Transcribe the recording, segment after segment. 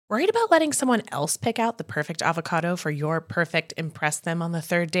Worried about letting someone else pick out the perfect avocado for your perfect impress them on the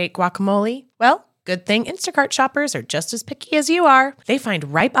third date guacamole? Well, good thing Instacart shoppers are just as picky as you are. They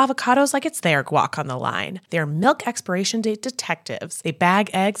find ripe avocados like it's their guac on the line. They're milk expiration date detectives. They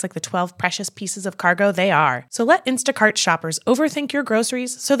bag eggs like the 12 precious pieces of cargo they are. So let Instacart shoppers overthink your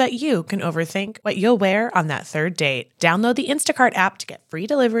groceries so that you can overthink what you'll wear on that third date. Download the Instacart app to get free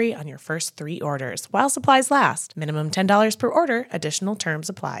delivery on your first 3 orders while supplies last. Minimum $10 per order. Additional terms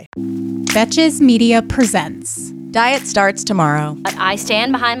apply. Betches Media presents. Diet starts tomorrow. But I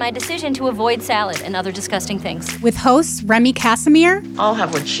stand behind my decision to avoid salad and other disgusting things. With hosts Remy Casimir. I'll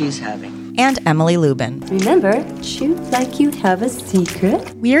have what she's having. And Emily Lubin. Remember, shoot like you have a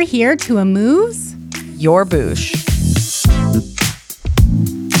secret. We're here to amuse your boosh.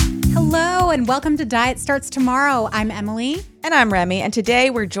 Hello and welcome to Diet Starts Tomorrow. I'm Emily. And I'm Remy. And today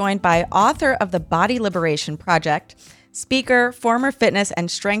we're joined by author of the Body Liberation Project, speaker, former fitness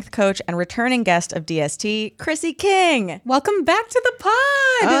and strength coach, and returning guest of DST, Chrissy King. Welcome back to the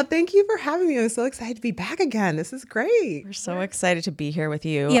pod. Thank you for having me. I'm so excited to be back again. This is great. We're so excited to be here with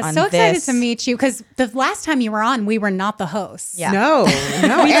you. Yeah, so excited to meet you because the last time you were on, we were not the hosts. Yeah. No.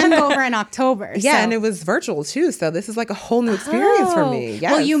 We took over in October. Yeah, so. and it was virtual too. So this is like a whole new experience for me.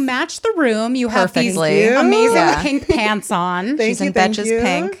 Yes. Well, you match the room. You have these Perfectly. amazing pink pants on. She's in Betches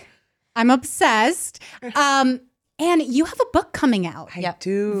pink. I'm obsessed. And you have a book coming out. I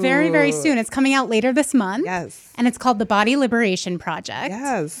do. Very, very soon. It's coming out later this month. Yes. And it's called The Body Liberation Project.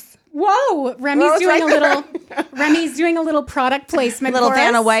 Yes. Whoa, Remy's doing a little product placement. Little for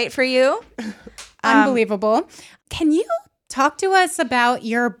Vanna us. White for you. Unbelievable. Can you talk to us about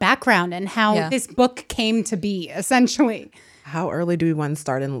your background and how this book came to be, essentially? How early do one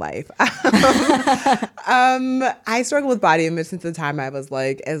start in life? I struggled with body image since the time I was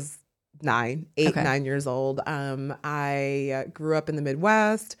like as 9 years old. I grew up in the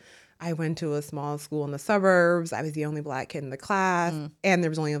Midwest. I went to a small school in the suburbs. I was the only Black kid in the class. And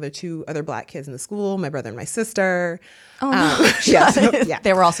there was only two other Black kids in the school, my brother and my sister. Oh, no. Yeah.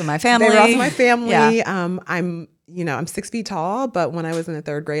 They were also my family. They were also my family. Yeah. I'm 6 feet tall, but when I was in the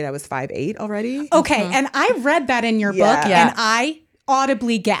third grade, I was 5'8" already. Okay, and I read that in your book, and I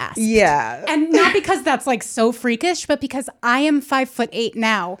audibly gasped. Yeah. And not because that's like so freakish, but because I am 5'8"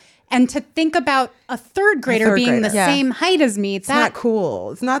 now. And to think about a third grader being the same height as me, it's not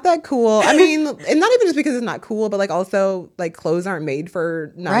cool. It's not that cool. I mean, and not even just because it's not cool, but like also like clothes aren't made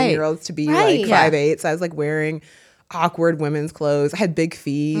for 9-year-olds to be like 5'8". So I was like wearing awkward women's clothes. I had big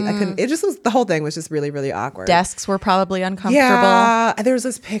feet. I couldn't. It just was, the whole thing was just really, really awkward. Desks were probably uncomfortable. Yeah. There was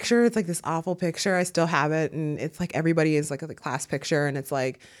this picture. It's like this awful picture. I still have it, and it's like everybody is like a class picture, and it's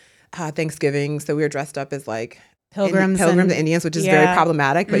like Thanksgiving. So we were dressed up as like pilgrims and Indians, which is very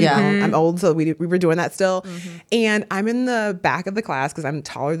problematic, but I'm old, so we were doing that still. And I'm in the back of the class because I'm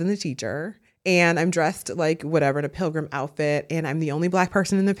taller than the teacher, and I'm dressed like whatever in a pilgrim outfit, and I'm the only Black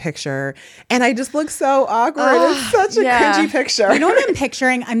person in the picture, and I just look so awkward. It's such a cringy picture. You know what I'm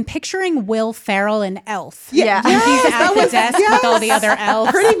picturing? I'm picturing Will Ferrell in Elf. Yeah. And he's at the desk with all the other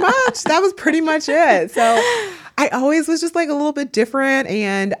elves. Pretty much. That was pretty much it. So I always was just like a little bit different.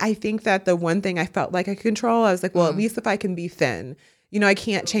 And I think that the one thing I felt like I could control, I was like, well, at least if I can be thin. I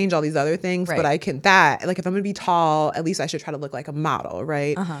can't change all these other things, but I can like if I'm going to be tall, at least I should try to look like a model,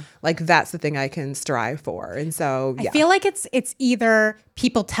 right? Like that's the thing I can strive for. And so, I feel like it's either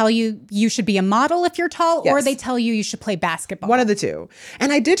people tell you should be a model if you're tall, or they tell you should play basketball. One of the two.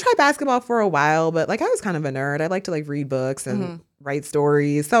 And I did try basketball for a while, but like I was kind of a nerd. I like to like read books and write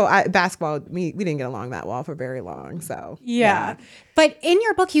stories. So basketball, we didn't get along that well for very long. So yeah. But in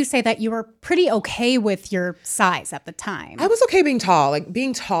your book, you say that you were pretty okay with your size at the time. I was okay being tall. Like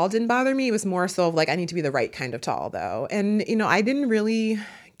being tall didn't bother me. It was more so of like I need to be the right kind of tall though. And I didn't really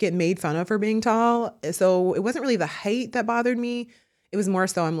get made fun of for being tall. So it wasn't really the height that bothered me. It was more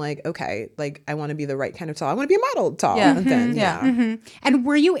so I'm like, okay, like I want to be the right kind of tall. I want to be a model tall and thin. And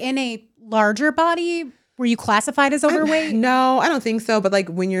were you in a larger body? Were you classified as overweight? No, I don't think so. But like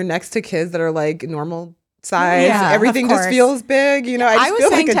when you're next to kids that are like normal size, everything just feels big. I was feel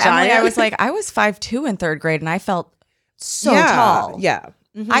saying like a to giant. Emily, I was like, I was 5'2" in third grade, and I felt so tall. Yeah.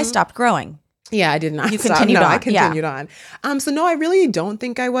 I stopped growing. Yeah, I did not. You continued on. I continued on. So no, I really don't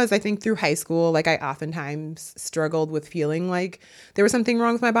think I was. I think through high school, like I oftentimes struggled with feeling like there was something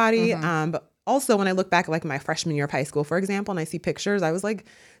wrong with my body. But also when I look back at like my freshman year of high school, for example, and I see pictures, I was like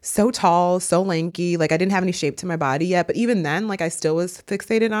so tall, so lanky. Like I didn't have any shape to my body yet. But even then, like I still was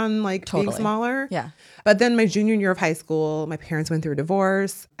fixated on like being smaller. Yeah. But then my junior year of high school, my parents went through a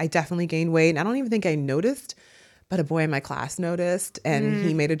divorce. I definitely gained weight. And I don't even think I noticed. But a boy in my class noticed, and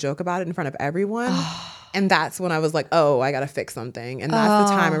he made a joke about it in front of everyone. And that's when I was like, oh, I got to fix something. And that's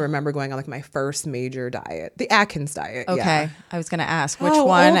the time I remember going on like my first major diet, the Atkins diet. Okay. Yeah. I was going to ask which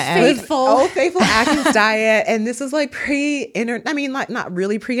one. Old Faithful Atkins diet. And this was like pre-internet. I mean, like not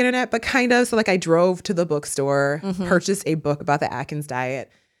really pre-internet, but kind of. So like I drove to the bookstore, purchased a book about the Atkins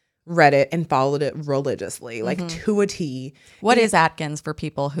diet, read it, and followed it religiously, like to a T. What is Atkins for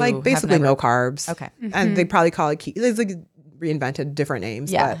people who like basically no carbs? Okay. And they probably call it keto. It's like reinvented different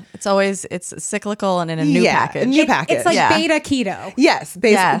names. Yeah. But It's cyclical and in a new package. A new package. It's like beta keto. Yes,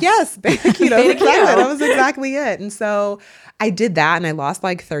 Yes. yes, beta keto. Beta Exactly. keto. That was exactly it. And so I did that, and I lost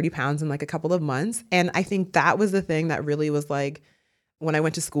like 30 pounds in like a couple of months. And I think that was the thing that really was like, when I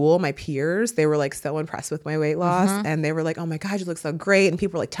went to school, my peers, they were like so impressed with my weight loss, and they were like, oh my God, you look so great. And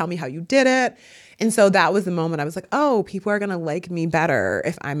people were like, tell me how you did it. And so that was the moment I was like, oh, people are going to like me better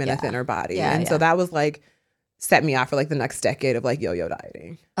if I'm in a thinner body. So that was like, set me off for like the next decade of like yo-yo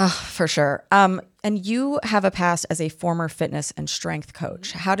dieting. Oh, for sure. And you have a past as a former fitness and strength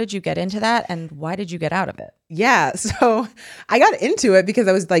coach. How did you get into that, and why did you get out of it? Yeah, so I got into it because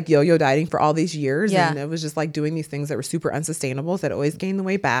I was like yo-yo dieting for all these years, and it was just like doing these things that were super unsustainable, so I'd always gain the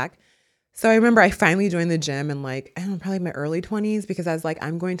weight back. So I remember I finally joined the gym in like, I don't know, probably my early 20s, because I was like,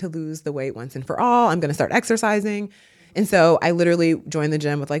 I'm going to lose the weight once and for all. I'm going to start exercising. And so I literally joined the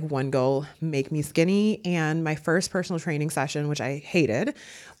gym with like one goal, make me skinny. And my first personal training session, which I hated.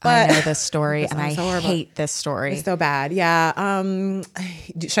 But I know this story, and I hate this story. It's so bad. Yeah.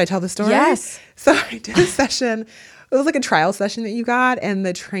 Should I tell the story? Yes. So I did a session. It was like a trial session that you got. And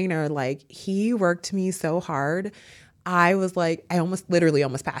the trainer, like, he worked me so hard. I was like, I literally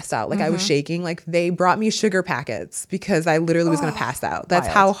almost passed out. Like I was shaking. Like they brought me sugar packets because I literally was going to pass out. That's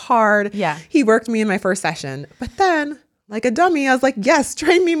how hard he worked me in my first session. But then, like a dummy, I was like, yes,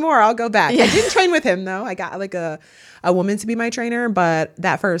 train me more. I'll go back. I didn't train with him though. I got like a woman to be my trainer, but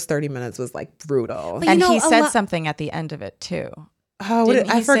that first 30 minutes was like brutal. But and he said something at the end of it too. Oh,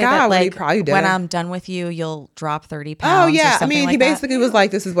 I forgot what he probably did. When I'm done with you, you'll drop 30 pounds. Oh, yeah. I mean, he basically was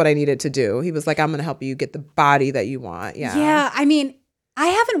like, this is what I needed to do. He was like, I'm going to help you get the body that you want. Yeah. Yeah. I mean, I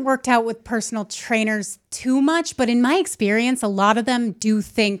haven't worked out with personal trainers too much, but in my experience, a lot of them do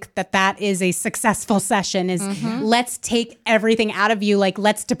think that that is a successful session is let's take everything out of you. Like,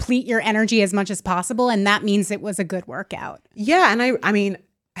 let's deplete your energy as much as possible. And that means it was a good workout. Yeah. And I mean,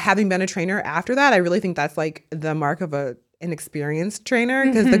 having been a trainer after that, I really think that's like the mark of an experienced trainer,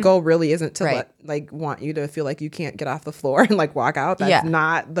 because the goal really isn't to want you to feel like you can't get off the floor and like walk out. That's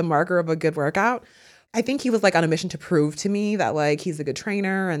not the marker of a good workout. I think he was like on a mission to prove to me that like he's a good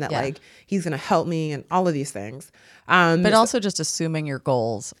trainer and that like he's going to help me and all of these things. But also just assuming your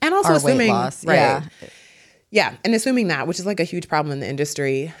goals and also assuming weight loss. Right. Yeah. And assuming that, which is like a huge problem in the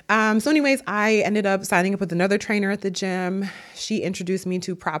industry. So anyways, I ended up signing up with another trainer at the gym. She introduced me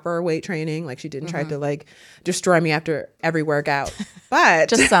to proper weight training. Like she didn't try to like destroy me after every workout, but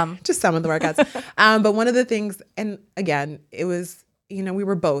just some of the workouts. But one of the things, and again, it was, we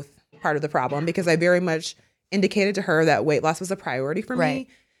were both part of the problem, because I very much indicated to her that weight loss was a priority for me.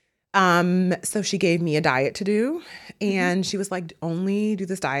 So she gave me a diet to do, and she was like, only do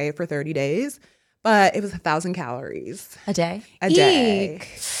this diet for 30 days. But it was 1,000 calories. A day? A day.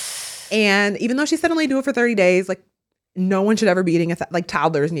 Eek. And even though she said only do it for 30 days, like no one should ever be eating, like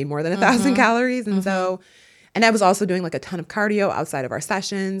toddlers need more than 1,000 calories. And so, and I was also doing like a ton of cardio outside of our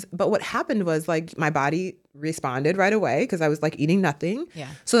sessions. But what happened was like my body responded right away because I was like eating nothing. Yeah.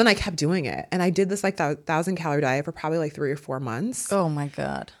 So then I kept doing it. And I did this like 1,000 calorie diet for probably like 3 or 4 months. Oh my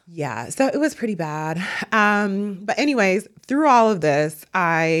God. Yeah. So it was pretty bad. But anyways, through all of this,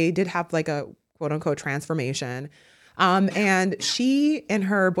 I did have like a quote unquote transformation. And she and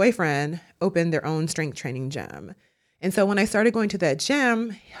her boyfriend opened their own strength training gym. And so when I started going to that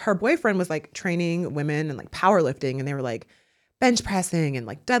gym, her boyfriend was like training women and like powerlifting, and they were like bench pressing and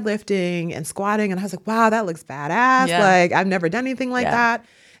like deadlifting and squatting. And I was like, wow, that looks badass. Yeah. Like I've never done anything like that.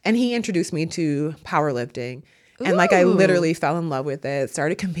 And he introduced me to powerlifting. And like I literally fell in love with it,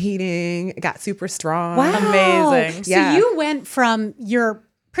 started competing, got super strong. Wow. Amazing. So you went from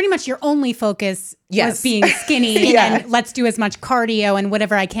pretty much your only focus was being skinny and let's do as much cardio and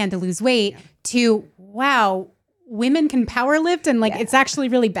whatever I can to lose weight to, wow, women can power lift and like it's actually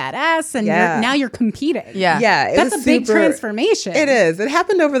really badass and now you're competing. Yeah. That's a big transformation. It is. It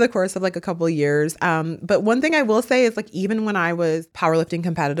happened over the course of like a couple of years. But one thing I will say is like even when I was powerlifting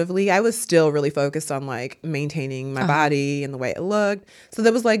competitively, I was still really focused on like maintaining my body and the way it looked. So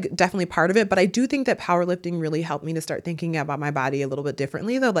that was like definitely part of it. But I do think that powerlifting really helped me to start thinking about my body a little bit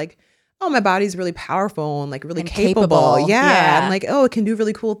differently though. Like, oh, my body's really powerful and like really capable. Yeah. And like, oh, it can do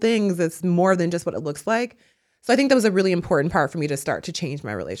really cool things. It's more than just what it looks like. So I think that was a really important part for me to start to change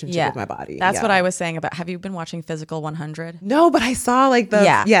my relationship with my body. That's what I was saying about, have you been watching Physical 100? No, but I saw like the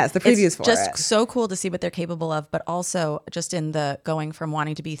previews it's for just it. so cool to see what they're capable of, but also just in the going from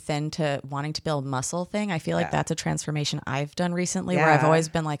wanting to be thin to wanting to build muscle thing. I feel like that's a transformation I've done recently where I've always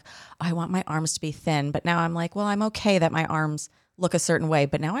been like, oh, I want my arms to be thin, but now I'm like, well, I'm okay that my arms look a certain way,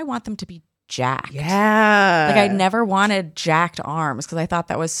 but now I want them to be jacked. Yeah. Like I never wanted jacked arms because I thought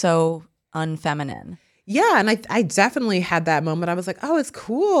that was so unfeminine. Yeah, and I definitely had that moment. I was like, oh, it's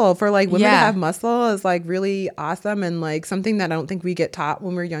cool for like women to have muscle is like really awesome and like something that I don't think we get taught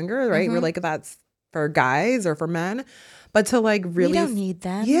when we're younger, right? We're like, that's for guys or for men. But to like really, we don't need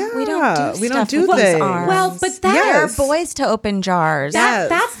them. Yeah, we don't do things. Arms. Well, but that there are boys to open jars.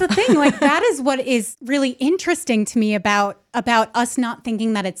 That's the thing. Like that is what is really interesting to me about us not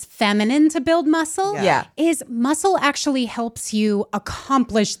thinking that it's feminine to build muscle. Yeah. Is muscle actually helps you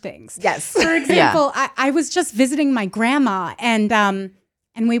accomplish things. Yes. For example, I was just visiting my grandma and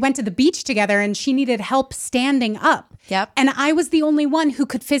we went to the beach together and she needed help standing up. Yep. And I was the only one who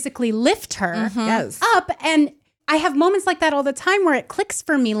could physically lift her up. And I have moments like that all the time where it clicks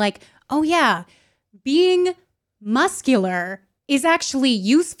for me like, oh yeah, being muscular is actually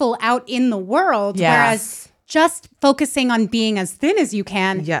useful out in the world. Yes. Whereas just focusing on being as thin as you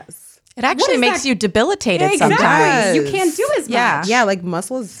can. Yes. It actually makes you debilitated Exactly. sometimes. You can't do as much. Yeah, like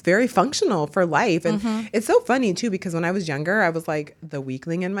muscle is very functional for life. And it's so funny too, because when I was younger, I was like the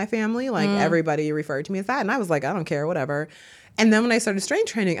weakling in my family. Like everybody referred to me as that. And I was like, I don't care, whatever. And then when I started strength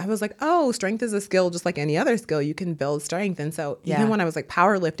training, I was like, oh, strength is a skill just like any other skill. You can build strength. And so even when I was like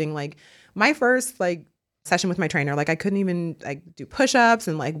powerlifting, like my first like session with my trainer, like I couldn't even like do push-ups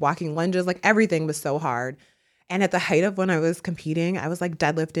and like walking lunges, like everything was so hard. And at the height of when I was competing, I was like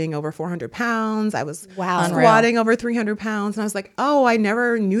deadlifting over 400 pounds. I was squatting over 300 pounds. And I was like, oh, I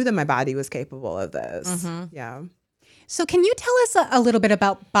never knew that my body was capable of this. Yeah. So can you tell us a little bit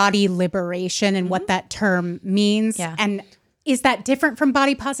about body liberation and what that term means? Yeah. And is that different from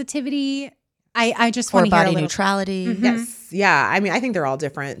body positivity? I just want to hear a body little. neutrality. Yes. Yeah. I mean, I think they're all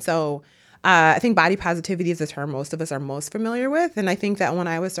different. So I think body positivity is the term most of us are most familiar with. And I think that when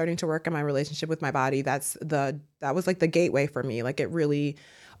I was starting to work on my relationship with my body, that was like the gateway for me. Like it really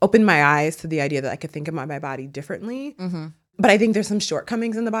opened my eyes to the idea that I could think about my body differently. But I think there's some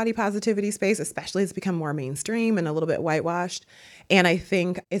shortcomings in the body positivity space, especially as it's become more mainstream and a little bit whitewashed. And I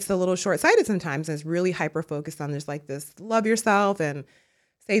think it's a little short-sighted sometimes. And it's really hyper-focused on there's like this love yourself and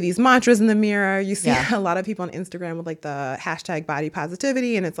say these mantras in the mirror. You see a lot of people on Instagram with like the hashtag body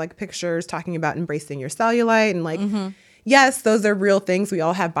positivity, and it's like pictures talking about embracing your cellulite and like, yes, those are real things. We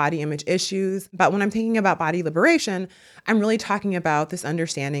all have body image issues. But when I'm thinking about body liberation, I'm really talking about this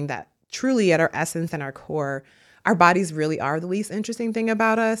understanding that truly at our essence and our core, our bodies really are the least interesting thing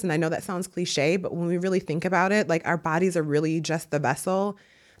about us. And I know that sounds cliche, but when we really think about it, like our bodies are really just the vessel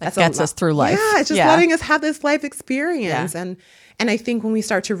that gets us through life. Yeah, it's just letting us have this life experience. And I think when we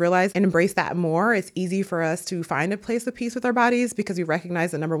start to realize and embrace that more, it's easy for us to find a place of peace with our bodies because we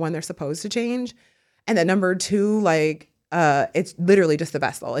recognize that number one, they're supposed to change. And that number two, like, it's literally just the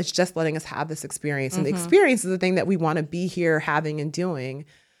vessel. It's just letting us have this experience. And the experience is the thing that we want to be here having and doing.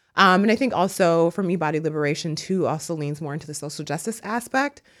 And I think also for me, body liberation too also leans more into the social justice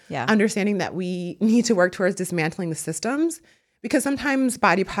aspect. Yeah. Understanding that we need to work towards dismantling the systems, because sometimes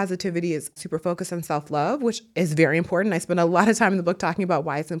body positivity is super focused on self-love, which is very important. I spend a lot of time in the book talking about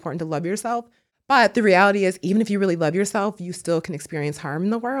why it's important to love yourself. But the reality is, even if you really love yourself, you still can experience harm in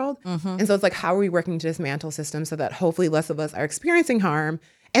the world. And so it's like, how are we working to dismantle systems so that hopefully less of us are experiencing harm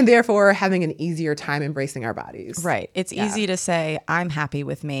and therefore having an easier time embracing our bodies? Right. It's easy to say, I'm happy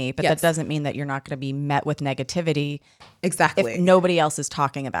with me, but that doesn't mean that you're not going to be met with negativity. Exactly. If nobody else is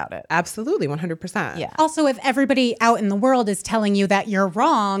talking about it. Absolutely. 100%. Yeah. Also, if everybody out in the world is telling you that you're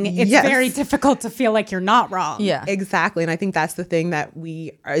wrong, it's very difficult to feel like you're not wrong. Yeah. Exactly. And I think that's the thing that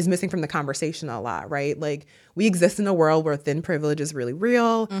is missing from the conversation a lot, right? Like, we exist in a world where thin privilege is really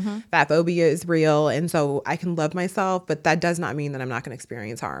real, fat phobia is real, and so I can love myself, but that does not mean that I'm not going to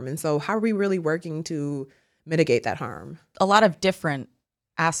experience harm. And so how are we really working to mitigate that harm? A lot of different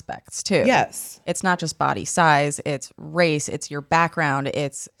aspects too. Yes. It's not just body size, it's race, it's your background,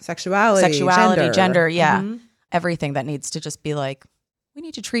 it's sexuality, gender, everything that needs to just be like, we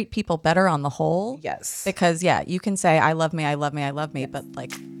need to treat people better on the whole. Yes. Because you can say, I love me, I love me, I love me, but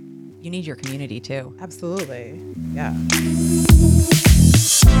like, you need your community too. Absolutely. Yeah.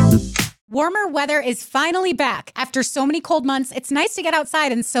 Warmer weather is finally back. After so many cold months, it's nice to get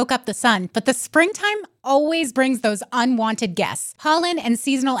outside and soak up the sun. But the springtime always brings those unwanted guests, pollen and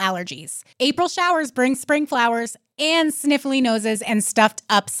seasonal allergies. April showers bring spring flowers and sniffly noses and stuffed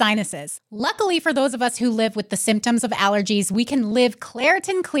up sinuses. Luckily for those of us who live with the symptoms of allergies, we can live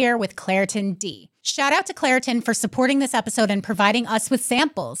Claritin Clear with Claritin D. Shout out to Claritin for supporting this episode and providing us with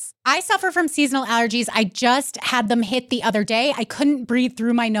samples. I suffer from seasonal allergies. I just had them hit the other day. I couldn't breathe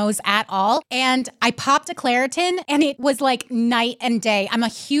through my nose at all. And I popped a Claritin and it was like night and day. I'm a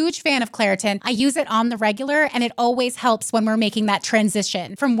huge fan of Claritin. I use it on the regular and it always helps when we're making that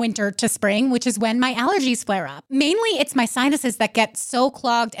transition from winter to spring, which is when my allergies flare up. Mainly it's my sinuses that get so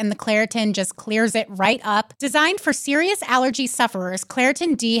clogged and the Claritin just clears it right up. Designed for serious allergy sufferers,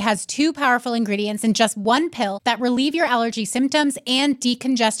 Claritin D has 2 powerful ingredients in just 1 pill that relieve your allergy symptoms and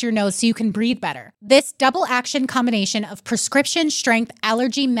decongest your nose so you can breathe better. This double action combination of prescription strength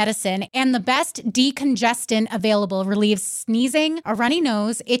allergy medicine and the best decongestant available relieves sneezing, a runny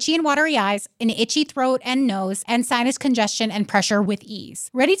nose, itchy and watery eyes, an itchy throat and nose, and sinus congestion and pressure with ease.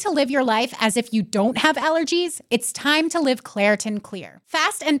 Ready to live your life as if you don't have allergies? It's time to live Claritin Clear.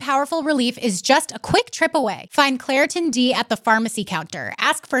 Fast and powerful relief is just a quick trip away. Find Claritin D at the pharmacy counter.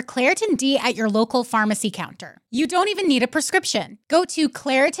 Ask for Claritin D at your local pharmacy counter. You don't even need a prescription. Go to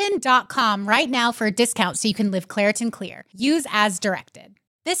Claritin.com right now for a discount so you can live Claritin Clear. Use as directed.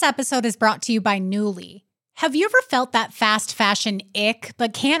 This episode is brought to you by Nuuly. Have you ever felt that fast fashion ick,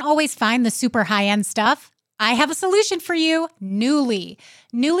 but can't always find the super high-end stuff? I have a solution for you, Nuuly.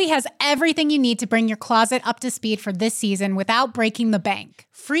 Nuuly has everything you need to bring your closet up to speed for this season without breaking the bank.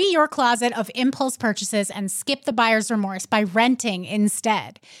 Free your closet of impulse purchases and skip the buyer's remorse by renting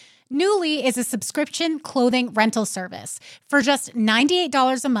instead. Nuuly is a subscription clothing rental service. For just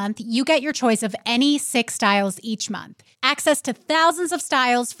 $98 a month, you get your choice of any 6 styles each month. Access to thousands of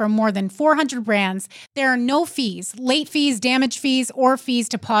styles from more than 400 brands. There are no fees, late fees, damage fees, or fees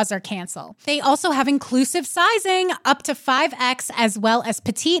to pause or cancel. They also have inclusive sizing up to 5X as well as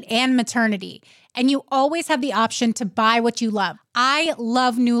petite and maternity. And you always have the option to buy what you love. I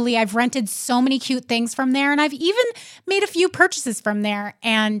love Nuuly. I've rented so many cute things from there, and I've even made a few purchases from there,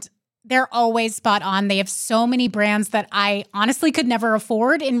 and they're always spot on. They have so many brands that I honestly could never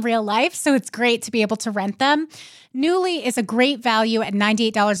afford in real life, so it's great to be able to rent them. Nuuly is a great value at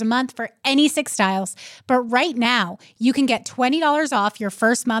 $98 a month for any 6 styles, but right now you can get $20 off your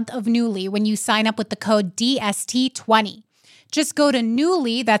first month of Nuuly when you sign up with the code DST20. Just go to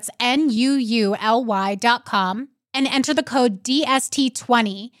Nuuly, that's NUULY.com, and enter the code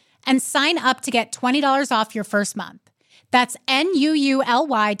DST20 and sign up to get $20 off your first month. That's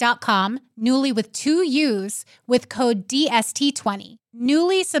NUULY.com, Nuuly with 2 U's, with code DST20.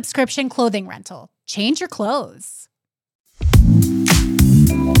 Nuuly subscription clothing rental. Change your clothes.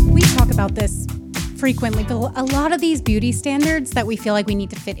 We talk about this frequently, but a lot of these beauty standards that we feel like we need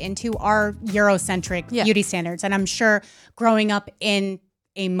to fit into are Eurocentric beauty standards. And I'm sure growing up in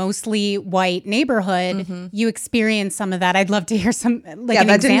a mostly white neighborhood, you experience some of that. I'd love to hear some, like, an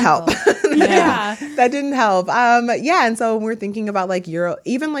example. Didn't help. That didn't help. And so when we're thinking about like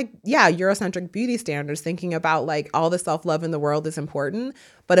Eurocentric beauty standards, thinking about like all the self-love in the world is important.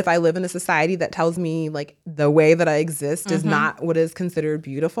 But if I live in a society that tells me like the way that I exist is not what is considered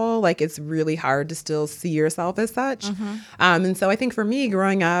beautiful, like it's really hard to still see yourself as such. And so I think for me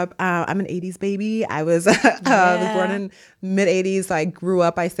growing up, I'm an 80s baby. I was, was born in mid 80s. So I grew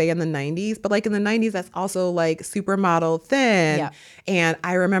up, I say, in the 90s. But like in the 90s, that's also like supermodel thin. Yeah. And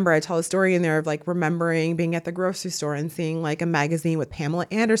I remember, I tell a story in there of like remembering being at the grocery store and seeing like a magazine with Pamela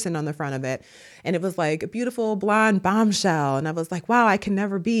Anderson on the front of it. And it was like a beautiful blonde bombshell. And I was like, wow, I can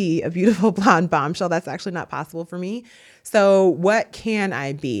never be a beautiful blonde bombshell. That's actually not possible for me. So what can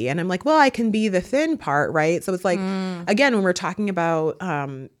I be? And I'm like, well, I can be the thin part, right? So it's like, again, when we're talking about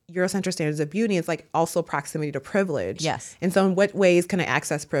Eurocentric standards of beauty, it's like also proximity to privilege. Yes. And so in what ways can I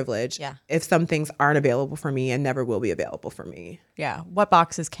access privilege if some things aren't available for me and never will be available for me? Yeah. What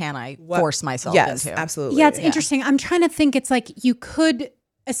boxes can I force myself into? Yes, absolutely. Yeah, it's interesting. I'm trying to think. It's like you could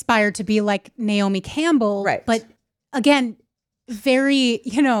aspire to be like Naomi Campbell, right? But again, very,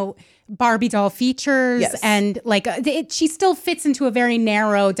 Barbie doll features, and like she still fits into a very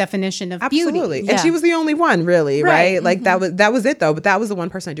narrow definition of beauty. Absolutely. And she was the only one, really, right? Like that was it though. But that was the one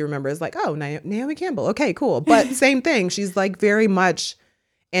person I do remember is like, oh, Naomi Campbell. Okay, cool. But same thing. She's like very much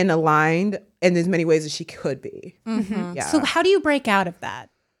aligned in as many ways as she could be. Yeah. So how do you break out of that?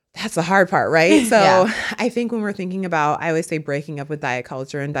 That's the hard part, right? So I think when we're thinking about, I always say breaking up with diet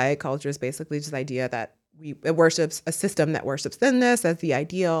culture, and diet culture is basically just the idea that it worships a system that worships thinness as the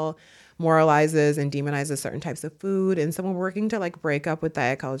ideal, moralizes and demonizes certain types of food. And so when we're working to like break up with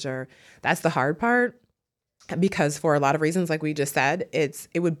diet culture, that's the hard part. because for a lot of reasons, like we just said,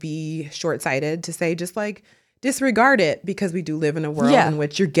 it would be short-sighted to say just like disregard it, because we do live in a world in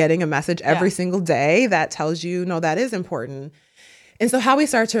which you're getting a message every single day that tells you, no, that is important. And so how we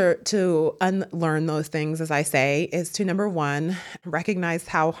start to unlearn those things, as I say, is to, number one, recognize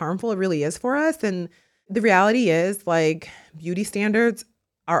how harmful it really is for us. And the reality is, like, beauty standards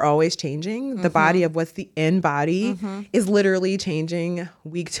are always changing. The body of what's the in body is literally changing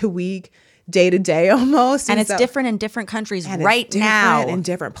week to week, day to day almost. And it's different in different countries right now. In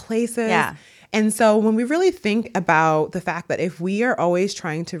different places. Yeah. And so when we really think about the fact that if we are always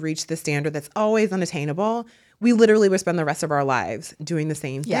trying to reach the standard that's always unattainable, we literally would spend the rest of our lives doing the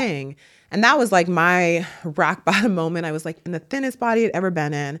same thing. And that was like my rock bottom moment. I was like in the thinnest body I'd ever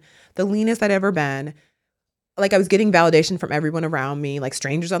been in, the leanest I'd ever been. Like I was getting validation from everyone around me, like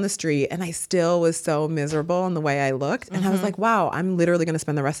strangers on the street. And I still was so miserable in the way I looked. And I was like, wow, I'm literally going to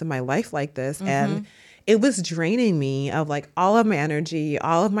spend the rest of my life like this. And it was draining me of like all of my energy,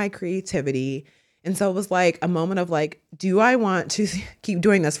 all of my creativity. And so it was like a moment of like, do I want to keep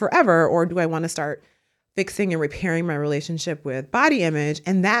doing this forever, or do I want to start fixing and repairing my relationship with body image?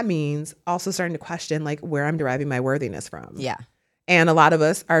 And that means also starting to question like where I'm deriving my worthiness from. Yeah. And a lot of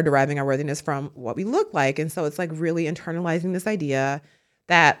us are deriving our worthiness from what we look like. And so it's like really internalizing this idea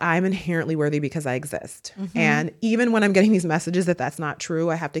that I'm inherently worthy because I exist. And even when I'm getting these messages that that's not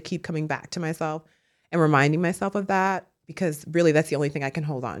true, I have to keep coming back to myself and reminding myself of that, because really that's the only thing I can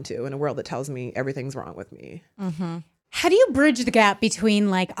hold on to in a world that tells me everything's wrong with me. How do you bridge the gap between,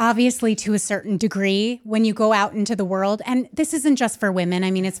 like, obviously to a certain degree when you go out into the world, and this isn't just for women,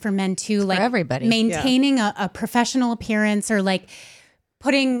 I mean, it's for men too, like for everybody. Maintaining a professional appearance, or like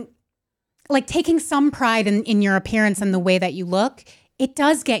taking some pride in your appearance and the way that you look, it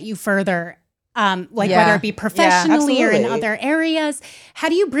does get you further, whether it be professionally or in other areas. How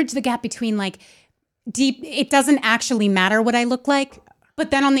do you bridge the gap between like it doesn't actually matter what I look like,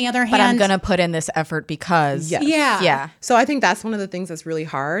 but then on the other hand, but I'm going to put in this effort because. Yeah. So I think that's one of the things that's really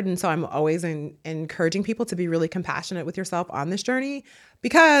hard. And so I'm always encouraging people to be really compassionate with yourself on this journey,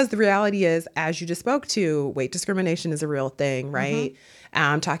 because the reality is, as you just spoke to, weight discrimination is a real thing, right?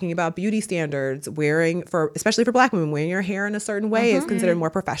 Talking about beauty standards, especially for Black women, wearing your hair in a certain way is considered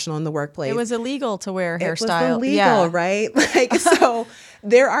more professional in the workplace. It was illegal to wear hairstyle. It was illegal, right? Like, so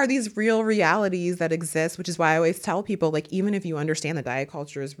there are these real realities that exist, which is why I always tell people, like, even if you understand that diet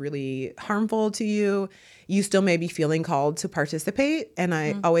culture is really harmful to you, you still may be feeling called to participate. And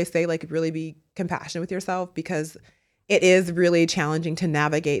I always say, like, really be compassionate with yourself, because it is really challenging to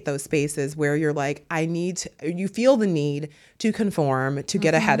navigate those spaces where you're like, you feel the need to conform to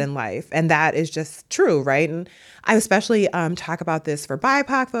get ahead in life. And that is just true, right? And I especially talk about this for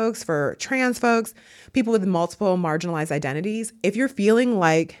BIPOC folks, for trans folks, people with multiple marginalized identities. If you're feeling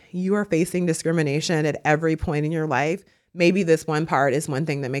like you are facing discrimination at every point in your life, maybe this one part is one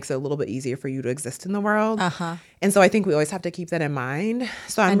thing that makes it a little bit easier for you to exist in the world. And so I think we always have to keep that in mind.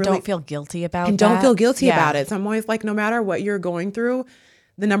 So don't feel guilty about that. And don't feel guilty about it. So I'm always like, no matter what you're going through,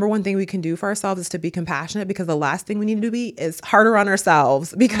 the number one thing we can do for ourselves is to be compassionate, because the last thing we need to be is harder on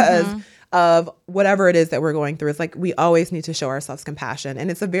ourselves because of whatever it is that we're going through. It's like we always need to show ourselves compassion. And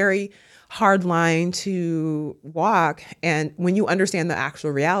it's a very hard line to walk, and when you understand the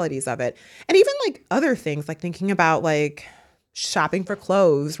actual realities of it, and even like other things, like thinking about like shopping for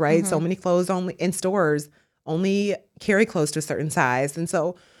clothes, right? So many clothes only in stores only carry clothes to a certain size. And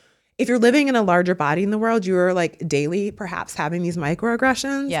so if you're living in a larger body in the world, you're like daily perhaps having these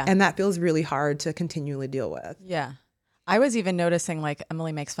microaggressions, and that feels really hard to continually deal with. I was even noticing, like,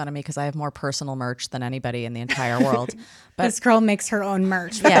 Emily makes fun of me because I have more personal merch than anybody in the entire world. But this girl makes her own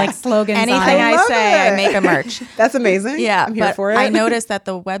merch with like slogans. Anything I say, I make a merch. That's amazing. I'm here for it. I noticed that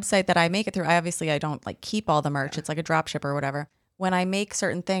the website that I make it through, I don't like keep all the merch. It's like a drop ship or whatever. When I make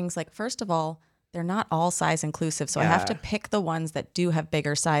certain things, like, first of all, they're not all size inclusive. So I have to pick the ones that do have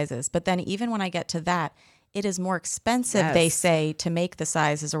bigger sizes. But then even when I get to that, it is more expensive, they say, to make the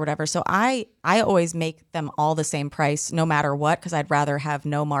sizes or whatever. So I always make them all the same price no matter what, because I'd rather have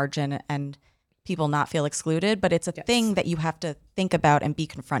no margin and people not feel excluded. But it's a thing that you have to think about and be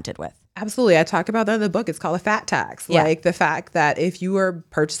confronted with. Absolutely. I talk about that in the book. It's called a fat tax. Like the fact that if you are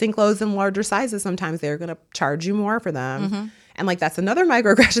purchasing clothes in larger sizes, sometimes they're going to charge you more for them. And like that's another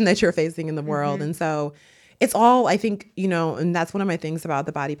microaggression that you're facing in the world. And so it's all, I think, and that's one of my things about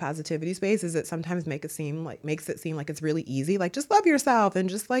the body positivity space, is it sometimes makes it seem like it's really easy. Like, just love yourself and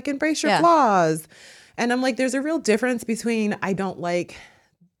just like embrace your flaws. And I'm like, there's a real difference between I don't like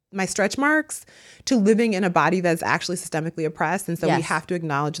my stretch marks to living in a body that's actually systemically oppressed. And so we have to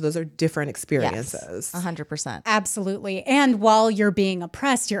acknowledge those are different experiences. 100%. Absolutely. And while you're being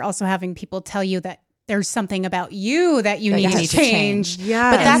oppressed, you're also having people tell you that there's something about you that you need to change.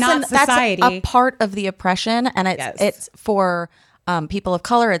 Yeah. But not society. That's a part of the oppression, and it's for people of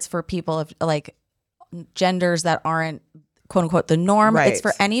color. It's for people of like genders that aren't quote unquote the norm. Right. It's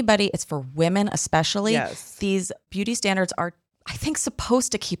for anybody. It's for women especially. Yes. These beauty standards are, I think,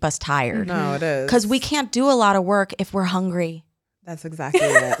 supposed to keep us tired. No, it is. Because we can't do a lot of work if we're hungry. That's exactly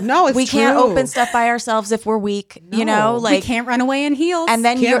it. No, it's we true. can't open stuff by ourselves if we're weak. You know, like we can't run away in heels. and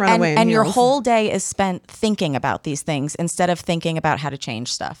then your heels. whole day is spent thinking about these things instead of thinking about how to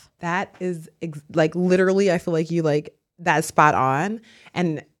change stuff. That is like literally, I feel like you like that's spot on.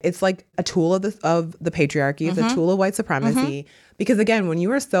 And it's like a tool of the patriarchy. It's a tool of white supremacy. Because again, when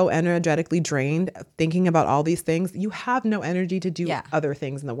you are so energetically drained thinking about all these things, you have no energy to do other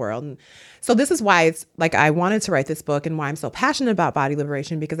things in the world. And so this is why it's like I wanted to write this book and why I'm so passionate about body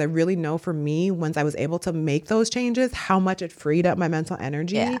liberation, because I really know for me, once I was able to make those changes, how much it freed up my mental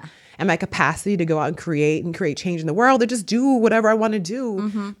energy and my capacity to go out and create change in the world, or just do whatever I want to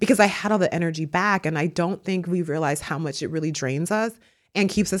do because I had all the energy back. And I don't think we realize how much it really drains us and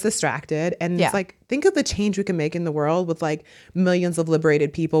keeps us distracted. And it's like, think of the change we can make in the world with like millions of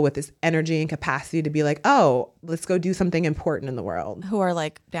liberated people with this energy and capacity to be like, oh, let's go do something important in the world. Who are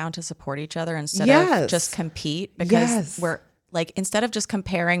like down to support each other instead of just compete, because we're like, instead of just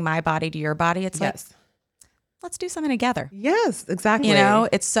comparing my body to your body, it's like, let's do something together. Yes, exactly. You know,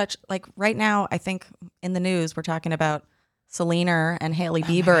 it's such like right now, I think in the news, we're talking about Selena and Hailey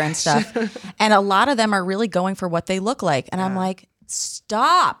Bieber and stuff. And a lot of them are really going for what they look like. And I'm like,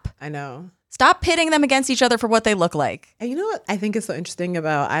 stop. I know. Stop pitting them against each other for what they look like. And you know what I think is so interesting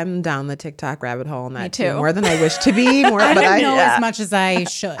about, I'm down the TikTok rabbit hole on that Me too. more than I wish to be. More, I don't know as much as I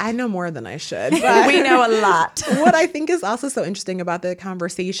should. I know more than I should. But We know a lot. what I think is also so interesting about the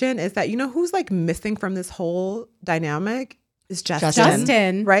conversation is that, you know, who's like missing from this whole dynamic is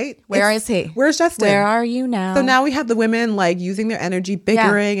Justin. Right? Where is he? Where's Justin? Where are you now? So now we have the women like using their energy,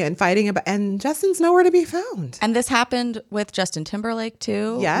 bickering and fighting about, and Justin's nowhere to be found. And this happened with Justin Timberlake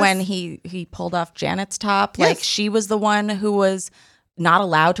too. Yes. When he pulled off Janet's top. Like she was the one who was not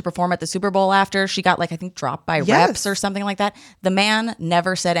allowed to perform at the Super Bowl after. She got like, I think, dropped by reps or something like that. The man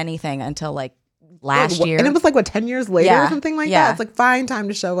never said anything until like last year. And it was like, what, 10 years later or something like that? It's like, fine time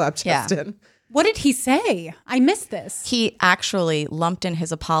to show up, Justin. What did he say? I missed this. He actually lumped in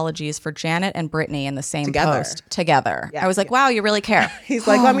his apologies for Janet and Britney in the same post together. I was like, wow, you really care. He's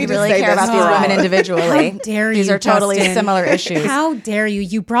like, let me just really say care this about these women individually. How dare you, These are totally Justin. similar issues. How dare you?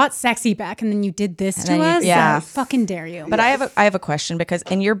 You brought sexy back and then you did this to us? yeah. Fucking dare you. But I have a question, because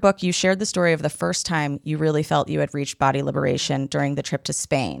in your book, you shared the story of the first time you really felt you had reached body liberation during the trip to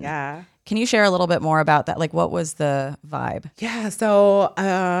Spain. Yeah. Can you share a little bit more about that? Like, what was the vibe? Yeah. So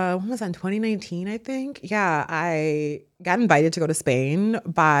when was that, in 2019, I think? Yeah. I got invited to go to Spain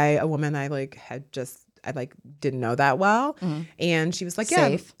by a woman I didn't know that well. And she was like,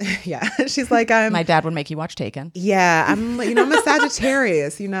 Safe. Yeah. She's like, My dad would make you watch Taken. yeah, I'm a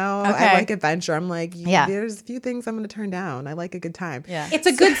Sagittarius, you know, Okay. I like adventure. I'm like, there's a few things I'm going to turn down. I like a good time. Yeah. It's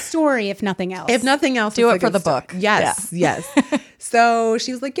a good story, if nothing else. If nothing else, Do it's it a for good the story. book. Yes, yes. So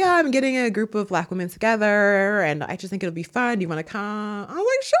she was like, yeah, I'm getting a group of Black women together and I just think it'll be fun. Do you want to come? I'm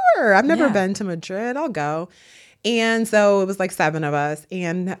like, sure. I've never been to Madrid. I'll go. And so it was like 7 of us.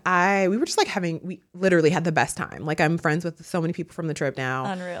 And we were just like we literally had the best time. Like, I'm friends with so many people from the trip now.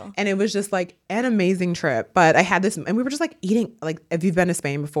 Unreal. And it was just like an amazing trip. But I had this, and we were just like eating, like, if you've been to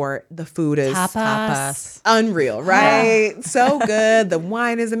Spain before, the food is tapas. unreal, right? So good. The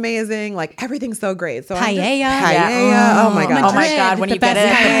wine is amazing. Like, everything's so great. So Paella. Paella. Oh my God. Oh my God, when the you get it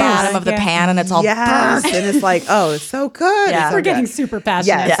best at the paella. bottom of the pan and it's all Yes. burnt. And it's like, oh, it's so good. Yeah. It's so We're getting good. super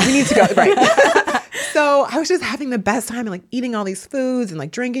passionate. Yes, we need to go. Right. So I was just having the best time and like eating all these foods and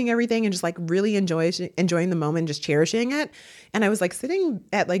like drinking everything and just like really enjoying the moment, just cherishing it. And I was like sitting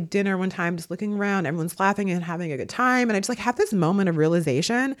at like dinner one time, just looking around, everyone's laughing and having a good time. And I just like have this moment of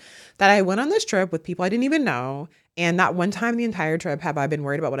realization that I went on this trip with people I didn't even know. And not one time the entire trip have I been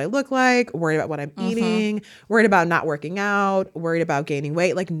worried about what I look like, worried about what I'm eating, worried about not working out, worried about gaining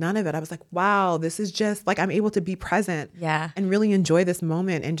weight, like none of it. I was like, wow, this is just like, I'm able to be present and really enjoy this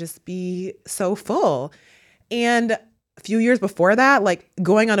moment and just be so full. And a few years before that, like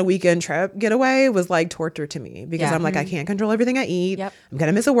going on a weekend trip getaway was like torture to me because I'm like, I can't control everything I eat. Yep. I'm going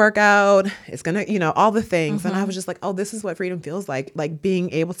to miss a workout. It's going to, all the things. And I was just like, oh, this is what freedom feels like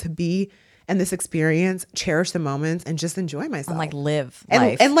being able to be in this experience, cherish the moments and just enjoy myself. And like live and,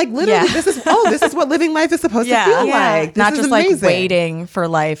 life. and like literally this is what living life is supposed to feel like. This Not is just amazing. like waiting for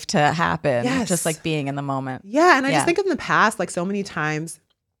life to happen. Yes. Just like being in the moment. Yeah. And I just think in the past, like so many times,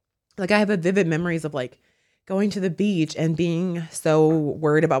 like I have vivid memories of like going to the beach and being so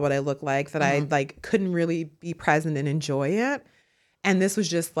worried about what I look like that I like couldn't really be present and enjoy it. And this was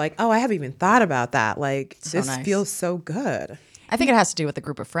just like, oh, I haven't even thought about that. Like, this feels so good. I think it has to do with a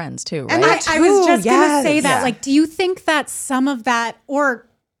group of friends too, right? And I was just going to say that. Like, do you think that some of that, or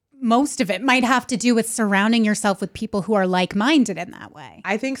most of it, might have to do with surrounding yourself with people who are like-minded in that way?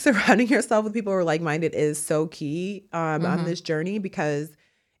 I think surrounding yourself with people who are like-minded is so key on this journey, because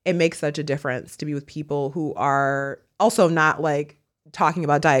it makes such a difference to be with people who are also not like talking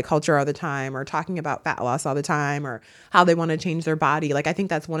about diet culture all the time or talking about fat loss all the time or how they want to change their body. Like, I think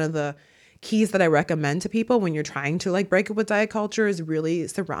that's one of the keys that I recommend to people when you're trying to like break up with diet culture, is really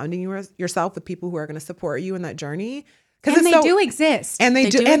surrounding yourself with people who are going to support you in that journey. And they do exist. And they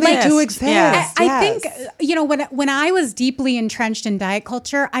do exist. Yes. I think, you know, when I was deeply entrenched in diet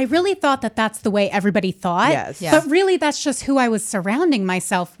culture, I really thought that that's the way everybody thought. Yes. But really, that's just who I was surrounding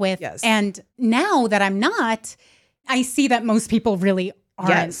myself with. Yes. And now that I'm not, I see that most people really aren't.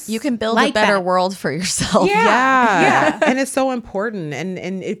 Yes. You can build like a better that. world for yourself. Yeah. And it's so important. And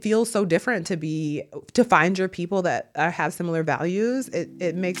it feels so different to find your people that have similar values.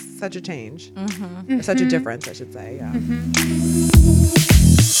 It makes such a change, such a difference, I should say. Yeah.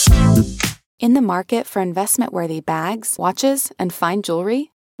 In the market for investment-worthy bags, watches, and fine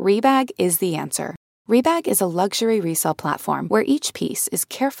jewelry, Rebag is the answer. Rebag is a luxury resale platform where each piece is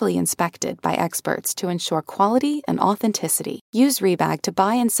carefully inspected by experts to ensure quality and authenticity. Use Rebag to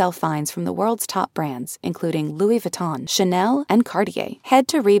buy and sell finds from the world's top brands, including Louis Vuitton, Chanel, and Cartier. Head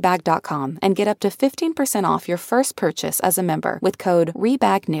to Rebag.com and get up to 15% off your first purchase as a member with code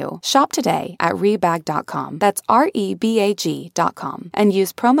REBAGNEW. Shop today at Rebag.com. That's REBAG.com. And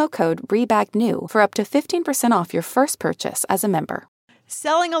use promo code REBAGNEW for up to 15% off your first purchase as a member.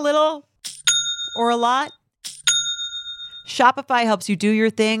 Selling a little or a lot? Shopify helps you do your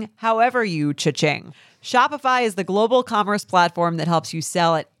thing however you cha-ching. Shopify is the global commerce platform that helps you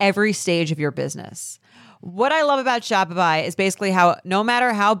sell at every stage of your business. What I love about Shopify is basically how no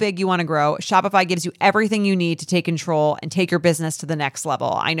matter how big you want to grow, Shopify gives you everything you need to take control and take your business to the next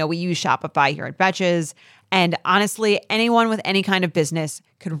level. I know we use Shopify here at Betches, and honestly, anyone with any kind of business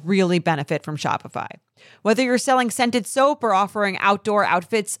could really benefit from Shopify. Whether you're selling scented soap or offering outdoor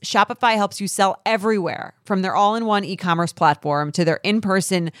outfits, Shopify helps you sell everywhere, from their all-in-one e-commerce platform to their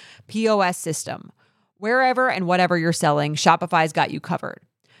in-person POS system. Wherever and whatever you're selling, Shopify's got you covered.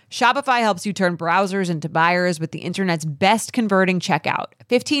 Shopify helps you turn browsers into buyers with the internet's best converting checkout,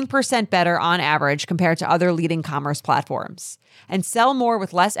 15% better on average compared to other leading commerce platforms. And sell more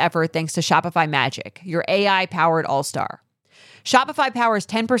with less effort thanks to Shopify Magic, your AI-powered all-star. Shopify powers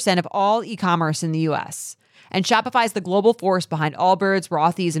 10% of all e-commerce in the U.S., and Shopify is the global force behind Allbirds,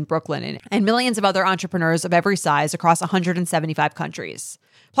 Rothy's, and Brooklyn, and millions of other entrepreneurs of every size across 175 countries.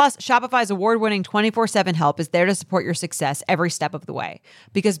 Plus, Shopify's award-winning 24/7 help is there to support your success every step of the way,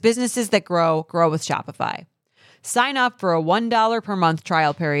 because businesses that grow, grow with Shopify. Sign up for a $1 per month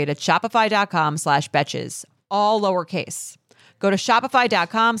trial period at shopify.com/betches, all lowercase. Go to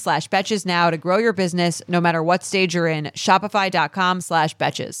shopify.com/betches now to grow your business no matter what stage you're in.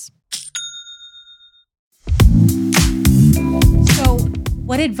 Shopify.com/betches. So,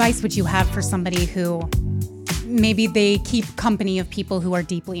 what advice would you have for somebody who maybe they keep company of people who are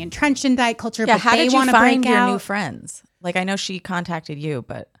deeply entrenched in diet culture, but how they did you want to find break your out? new friends? Like, I know she contacted you,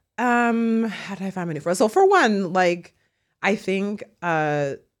 but How did I find my new friends? So for one, like, I think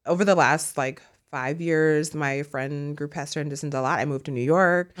over the last like 5 years, my friend group has turned into a lot. I moved to New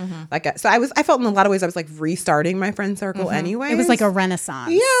York. So I felt in a lot of ways I was like restarting my friend circle anyway. It was like a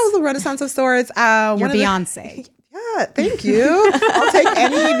renaissance. Yeah, it was a renaissance of sorts. You're Beyonce. Yeah, thank you. I'll take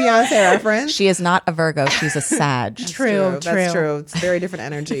any Beyonce reference. she is not a Virgo. She's a Sag. True. That's true. It's very different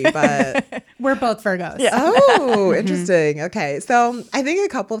energy, but We're both Virgos. yeah. Oh, interesting. Okay, so I think a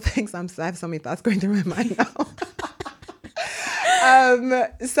couple of things. I have so many thoughts going through my mind now.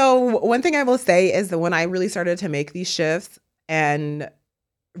 So one thing I will say is that when I really started to make these shifts and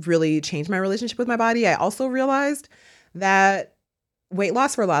really change my relationship with my body, I also realized that weight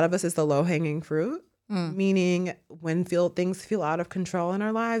loss for a lot of us is the low-hanging fruit. Meaning when things feel out of control in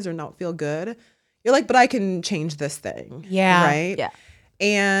our lives or don't feel good, you're like, but I can change this thing. Yeah. Right? Yeah.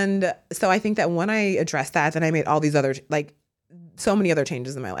 And so I think that when I addressed that, then I made all these other, like, so many other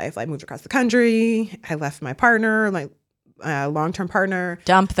changes in my life. I moved across the country. I left my partner, my long-term partner.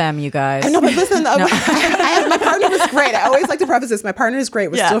 Dump them, you guys. I know, but listen, my partner was great. I always like to preface this. My partner is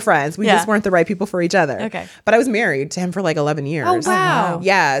great. We're still friends. We just weren't the right people for each other. Okay. But I was married to him for like 11 years. Oh, wow.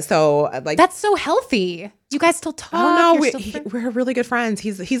 Yeah. So like. That's so healthy. You guys still talk? Oh no, You're still friends? we're really good friends.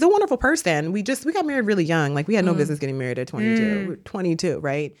 He's a wonderful person. We got married really young. Like we had no business getting married at 22. We were 22,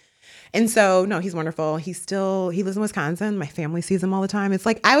 right? And so, no, he's wonderful. He lives in Wisconsin. My family sees him all the time. It's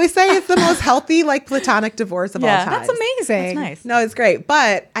like, I always say it's the most healthy, like platonic divorce of all time. That's amazing. That's nice. No, it's great.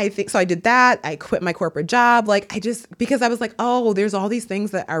 But I think, so I did that. I quit my corporate job. Like because I was like, oh, there's all these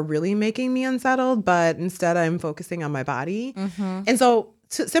things that are really making me unsettled, but instead I'm focusing on my body. And so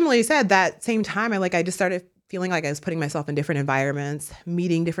similarly said, that same time, I just started feeling like I was putting myself in different environments,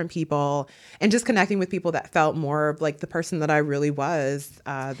 meeting different people, and just connecting with people that felt more like the person that I really was.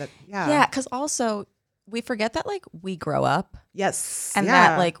 Yeah, because also we forget that like we grow up. Yes. And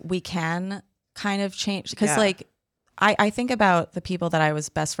that like we can kind of change. Because like I think about the people that I was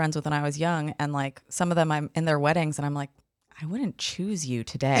best friends with when I was young, and like some of them I'm in their weddings and I'm like, I wouldn't choose you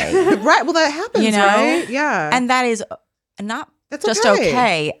today. Right. Well, that happens, right? Yeah. And that is not that's just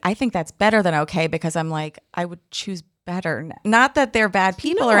okay. I think that's better than okay, because I'm like, I would choose better. Not that they're bad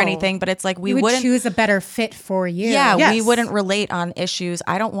people or anything, but it's like we wouldn't choose a better fit for you. Yeah, we wouldn't relate on issues.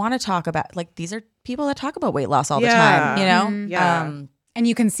 I don't want to talk about, like, these are people that talk about weight loss all the time, you know? Yeah. And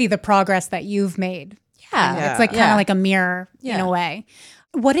you can see the progress that you've made. Yeah. It's like kind of like a mirror in a way.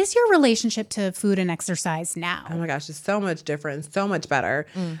 What is your relationship to food and exercise now? Oh my gosh, it's so much different, so much better.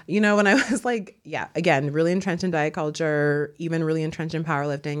 You know, when I was like, again, really entrenched in diet culture, even really entrenched in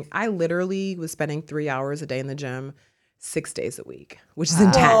powerlifting, I literally was spending 3 hours a day in the gym 6 days a week, which is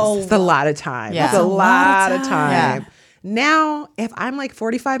intense. It's a lot of time. Yeah. It's a lot of Yeah. time. Now, if I'm like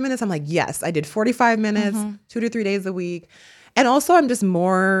 45 minutes, I'm like, yes, I did 45 minutes, 2 to 3 days a week. And also, I'm just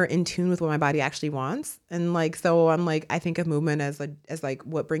more in tune with what my body actually wants. And like, so I'm like, I think of movement as like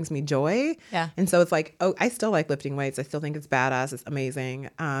what brings me joy. Yeah. And so it's like, oh, I still like lifting weights. I still think it's badass. It's amazing.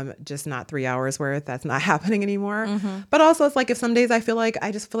 Just not 3 hours worth. That's not happening anymore. But also it's like, if some days I feel like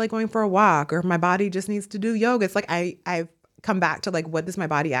I just feel like going for a walk, or if my body just needs to do yoga, it's like I've come back to like, what does my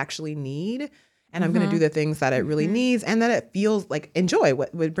body actually need? And I'm going to do the things that it really needs, and that it feels like enjoy,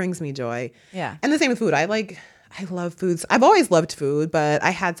 what brings me joy. Yeah. And the same with food. I love foods. I've always loved food, but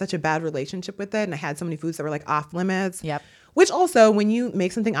I had such a bad relationship with it. And I had so many foods that were like off limits. Yep. Which also, when you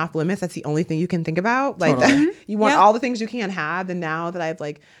make something off limits, that's the only thing you can think about. Like you want all the things you can't have. And now that I've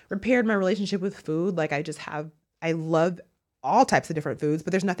like repaired my relationship with food, like I love all types of different foods,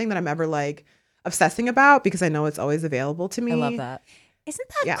 but there's nothing that I'm ever like obsessing about, because I know it's always available to me. I love that. Isn't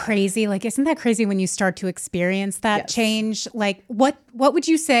that crazy? Like, isn't that crazy when you start to experience that change? Like, what would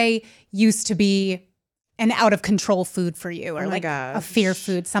you say used to be an out of control food for you, or a fear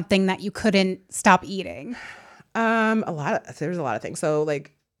food, something that you couldn't stop eating? There's a lot of things. So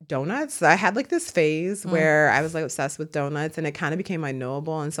like donuts, I had like this phase where I was like obsessed with donuts, and it kind of became my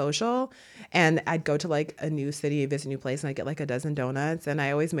knowable and social. And I'd go to like a new city, visit a new place, and I'd get like a dozen donuts. And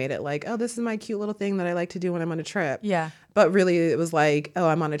I always made it like, oh, this is my cute little thing that I like to do when I'm on a trip. Yeah. But really it was like, oh,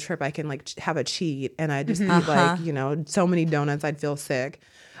 I'm on a trip, I can like have a cheat. And I just eat like, so many donuts, I'd feel sick.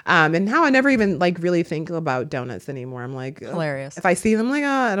 And now I never even like really think about donuts anymore. I'm like, hilarious. If I see them, I'm like,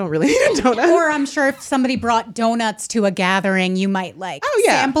 I don't really need a donut. Or I'm sure if somebody brought donuts to a gathering, you might like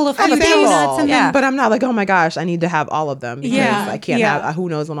sample a few donuts. But I'm not like, oh my gosh, I need to have all of them, because I can't have, who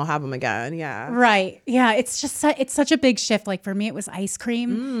knows when I'll have them again. Yeah. Right. Yeah. It's just, it's such a big shift. Like for me, it was ice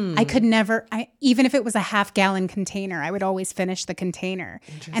cream. I could never, even if it was a half-gallon container, I would always finish the container.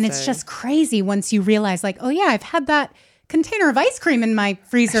 And it's just crazy once you realize like, oh yeah, I've had that container of ice cream in my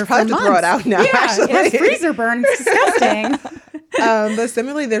freezer for months. Throw it out now. Yeah, actually. it has freezer burn. It's disgusting. But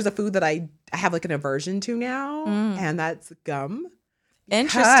similarly, there's a food that I have like an aversion to now, and that's gum.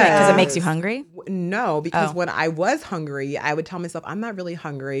 Interesting, because it makes you hungry? No, because when I was hungry, I would tell myself, I'm not really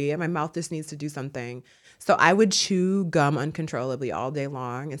hungry, and my mouth just needs to do something. So I would chew gum uncontrollably all day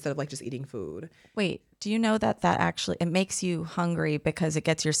long instead of like just eating food. Wait, do you know that actually, it makes you hungry because it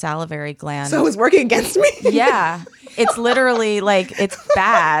gets your salivary gland. So it was working against me? Yeah. It's literally like, it's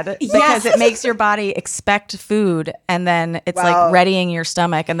bad because it makes your body expect food, and then it's like readying your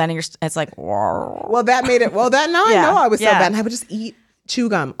stomach, and then it's like, whoa. Well, that made it, now I know I was so bad, and I would just chew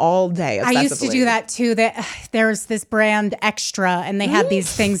gum all day. I used to do that too. There's this brand Extra, and they had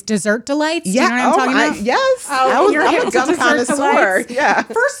these things, dessert delights. Yeah. Do you know what I'm talking about? Yes. I'm a gum connoisseur. Yeah.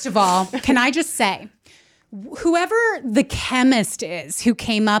 First of all, can I just say, whoever the chemist is who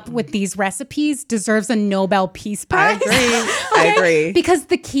came up with these recipes deserves a Nobel Peace Prize. I agree. Because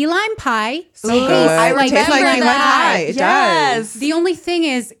the key lime pie tastes like key lime pie. It does. The only thing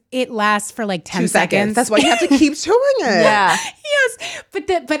is, it lasts for like 10 seconds. That's why you have to keep chewing it. Yeah. Yes.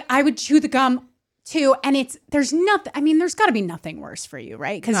 But I would chew the gum too, and there's nothing. I mean, there's got to be nothing worse for you,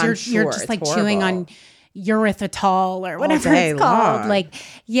 right? Because you're just like chewing on erythritol or whatever it's called. Like,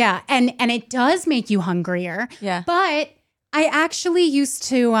 yeah. And it does make you hungrier. Yeah. But I actually used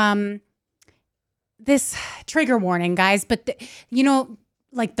to, this trigger warning, guys, but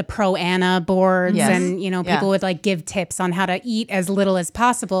like the Pro Anna boards Yes. and, you know, people would like give tips on how to eat as little as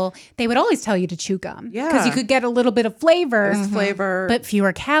possible. They would always tell you to chew gum. Yeah. Because you could get a little bit of flavor, flavor, but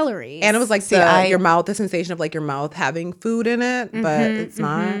fewer calories. and it was like your mouth, the sensation of like your mouth having food in it, but it's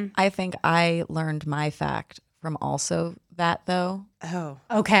not. I think I learned my fact from also that though. Oh,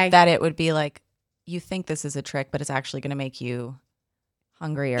 okay. That it would be like, you think this is a trick, but it's actually going to make you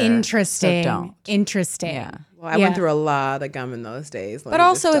hungrier. Interesting. So don't. Interesting. Yeah. well, I went through a lot of gum in those days. But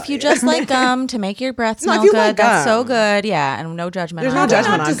also, if you just like gum to make your breath smell if you good, like that's so gum. good. Yeah, and no judgment. There's on no that.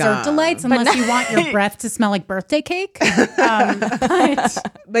 judgment Not on dessert gum. delights unless you want your breath to smell like birthday cake.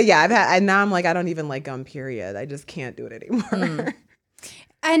 But yeah, and now I'm like, I don't even like gum, period. I just can't do it anymore.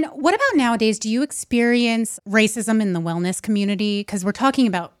 And what about nowadays? Do you experience racism in the wellness community? Because we're talking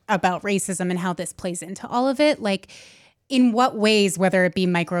about racism and how this plays into all of it. Like, in what ways, whether it be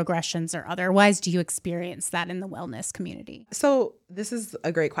microaggressions or otherwise, do you experience that in the wellness community? So this is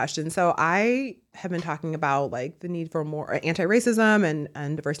a great question. So I have been talking about like the need for more anti-racism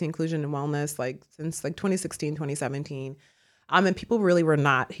and diversity, inclusion, and wellness like since like 2016, 2017. And people really were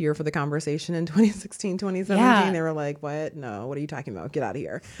not here for the conversation in 2016, 2017. Yeah. They were like, what? No, what are you talking about? Get out of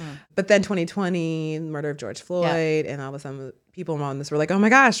here. But then 2020, the murder of George Floyd, and all of a sudden people on this were like, oh my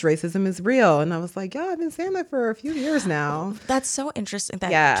gosh, racism is real. And I was like, yeah, I've been saying that for a few years now. That's so interesting that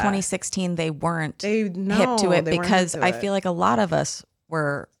 2016 they weren't hip to it, because I feel like a lot of us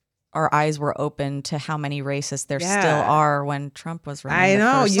our eyes were open to how many racists there still are when Trump was running. I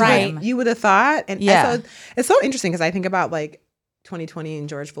know. The first time. You would have thought. And Yeah. so it's so interesting because I think about like 2020 and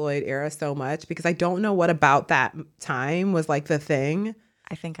George Floyd era so much because I don't know what about that time was like the thing.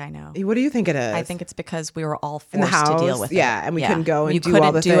 I think I know. What do you think it is? I think it's because we were all In the forced to deal house, with it. yeah, and we couldn't go and you do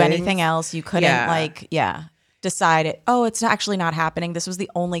all the couldn't do things. anything else. You couldn't decide it. Oh, it's actually not happening. This was the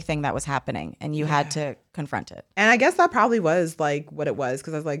only thing that was happening, and you had to confront it. And I guess that probably was like what it was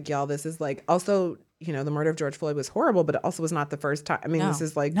because I was like, y'all, this is like also, you know, the murder of George Floyd was horrible, but it also was not the first time. I mean, this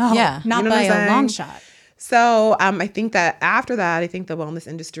is like, Not you know by what I'm a long saying? shot. So I think that after that, I think the wellness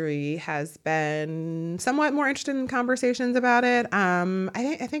industry has been somewhat more interested in conversations about it.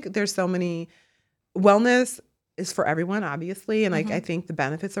 I think there's so many wellness is for everyone, obviously. And like, I think the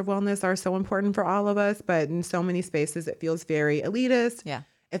benefits of wellness are so important for all of us. But in so many spaces, it feels very elitist. Yeah.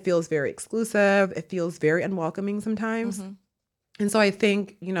 It feels very exclusive. It feels very unwelcoming sometimes. And so I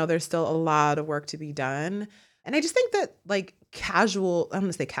think, you know, there's still a lot of work to be done. And I just think that like casual, I'm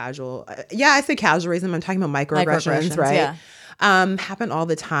going to say casual. I say casual racism. I'm talking about microaggressions, right? Yeah. Happen all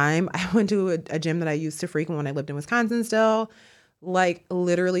the time. I went to a gym that I used to frequent when I lived in Wisconsin still. Like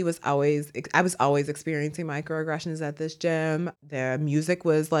literally I was always experiencing microaggressions at this gym. The music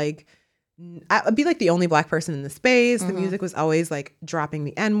was like, I'd be like the only Black person in the space. The music was always like dropping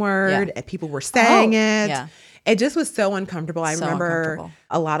the N-word and people were saying it. Yeah. It just was so uncomfortable. I So remember uncomfortable.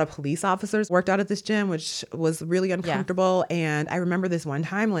 a lot of police officers worked out at this gym, which was really uncomfortable. And I remember this one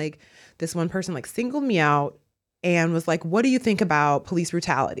time, like this one person like singled me out and was like, what do you think about police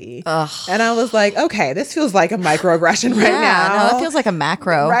brutality? Ugh. And I was like, okay, this feels like a microaggression right now. No, that feels like a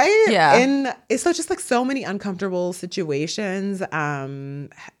macro. Right? Yeah. And it's so just like so many uncomfortable situations. And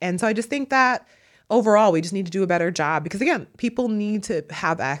so I just think that overall, we just need to do a better job because again, people need to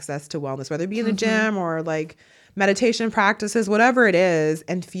have access to wellness, whether it be in the gym or like meditation practices, whatever it is,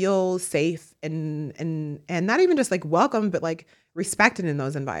 and feel safe and not even just like welcome, but like respected in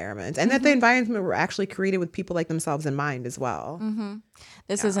those environments. And that the environment were actually created with people like themselves in mind as well.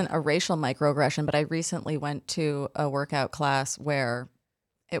 This isn't a racial microaggression, but I recently went to a workout class where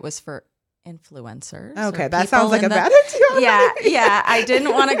it was for influencers. Okay, or that people sounds like in a the- bad idea. Yeah. I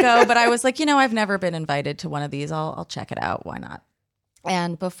didn't want to go, but I was like, I've never been invited to one of these. I'll check it out. Why not?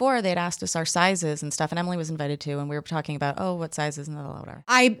 And before they'd asked us our sizes and stuff, and Emily was invited too, and we were talking about, what sizes and whatever.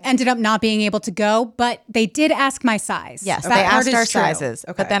 I ended up not being able to go, but they did ask my size. Yes, That they part asked is our true. sizes.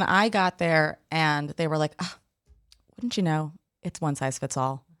 Okay. But then I got there and they were like, wouldn't you know, it's one size fits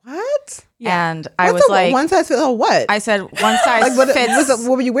all. What? And I was like, one size fits all what? I said, one size like what, fits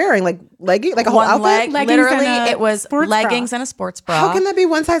what were you wearing? Like legging? Like a whole one outfit? leg. Leggings Literally, and a it was sports bra. leggings and a sports bra. How can that be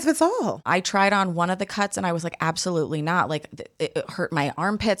one size fits all? I tried on one of the cuts and I was like, absolutely not. Like it hurt my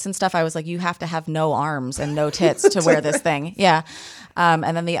armpits and stuff. I was like, you have to have no arms and no tits to wear this thing. Yeah.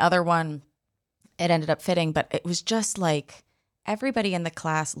 And then the other one, it ended up fitting, but it was just like everybody in the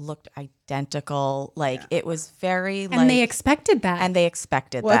class looked identical. Like it was very And they expected that. and they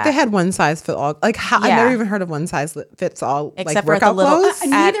expected Well, that. if they had one size fit all, like how, I've Yeah. never even heard of one size fits all, Except like for at the workout little- clothes.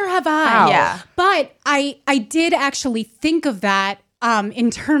 Neither have I. Yeah. But I did actually think of that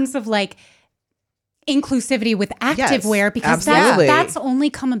in terms of like inclusivity with activewear because that's only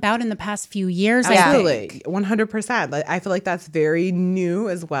come about in the past few years. Absolutely. 100%. Like, I feel like that's very new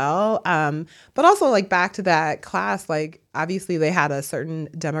as well. But also like back to that class, like obviously they had a certain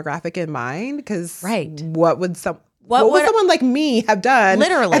demographic in mind because what would someone like me have done?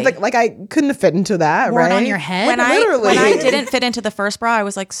 Literally. Like I couldn't have fit into that, Worn right? on your head? When I didn't fit into the first bra, I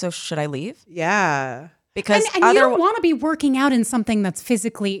was like, so should I leave? Yeah. Because and you don't want to be working out in something that's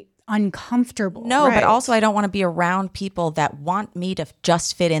physically uncomfortable. No, but also I don't want to be around people that want me to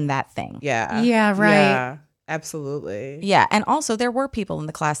just fit in that thing. Yeah. Yeah, right. Yeah, absolutely. Yeah, and also there were people in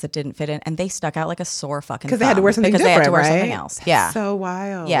the class that didn't fit in and they stuck out like a sore fucking thumb. Because they had to wear something different, they had to wear right? something else. Yeah. So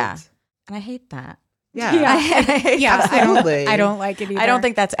wild. Yeah. And I hate that. Yeah. Absolutely. I don't like it either. I don't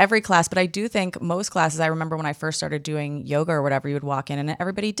think that's every class, but I do think most classes, I remember when I first started doing yoga or whatever, you would walk in and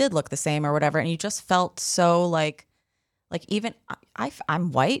everybody did look the same or whatever. And you just felt so like even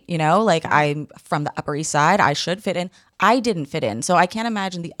I'm white, you know, like I'm from the Upper East Side. I should fit in. I didn't fit in. So I can't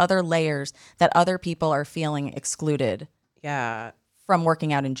imagine the other layers that other people are feeling excluded. Yeah. From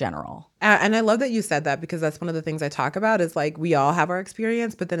working out in general. And I love that you said that because that's one of the things I talk about is like we all have our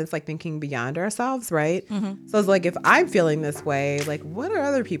experience, but then it's like thinking beyond ourselves, right? Mm-hmm. So it's like if I'm feeling this way, like what are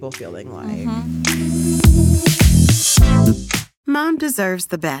other people feeling like? Mom deserves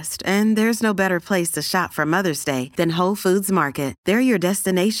the best, and there's no better place to shop for Mother's Day than Whole Foods Market. They're your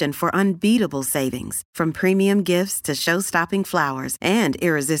destination for unbeatable savings, from premium gifts to show-stopping flowers and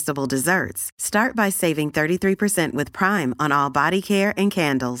irresistible desserts. Start by saving 33% with Prime on all body care and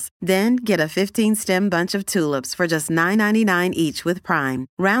candles. Then get a 15-stem bunch of tulips for just $9.99 each with Prime.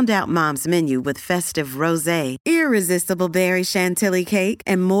 Round out Mom's menu with festive rosé, irresistible berry chantilly cake,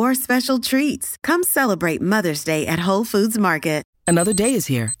 and more special treats. Come celebrate Mother's Day at Whole Foods Market. Another day is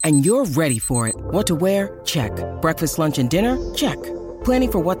here, and you're ready for it. What to wear? Check. Breakfast, lunch, and dinner? Check.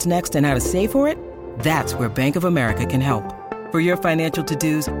 Planning for what's next and how to save for it? That's where Bank of America can help. For your financial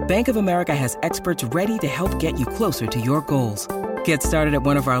to-dos, Bank of America has experts ready to help get you closer to your goals. Get started at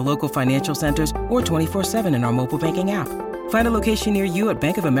one of our local financial centers or 24/7 in our mobile banking app. Find a location near you at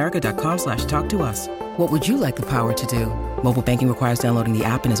bankofamerica.com/talktous. What would you like the power to do? Mobile banking requires downloading the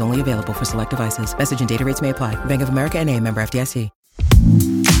app and is only available for select devices. Message and data rates may apply. Bank of America NA, member FDIC.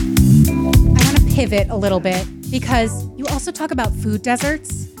 I want to pivot a little bit because you also talk about food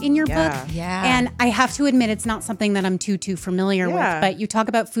deserts in your book. Yeah. And I have to admit, it's not something that I'm too familiar with, but you talk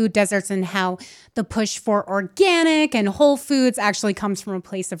about food deserts and how the push for organic and whole foods actually comes from a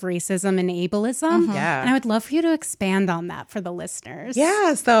place of racism and ableism. Mm-hmm. Yeah. And I would love for you to expand on that for the listeners.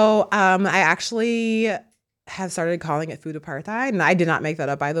 Yeah. So I actually have started calling it food apartheid. And I did not make that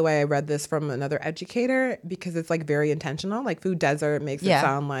up, by the way. I read this from another educator because it's like very intentional. Like food desert makes it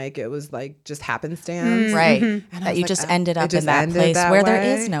sound like it was like just happenstance. Right. And That you just ended up in that place where there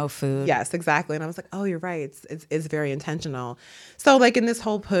is no food. Yes, exactly. And I was like, oh, you're right. It's very intentional. So like in this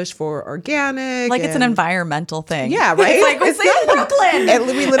whole push for organic. Like it's an environmental thing. Yeah, right? It's like, it's in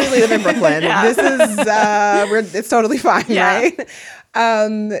Brooklyn. We literally live in Brooklyn. This is, it's totally fine, right?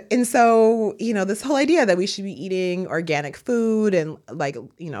 And so, you know, this whole idea that we should be eating organic food and like,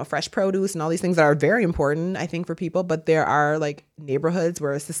 you know, fresh produce and all these things that are very important, I think, for people. But there are like neighborhoods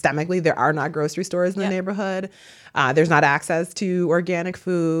where systemically there are not grocery stores in the neighborhood. There's not access to organic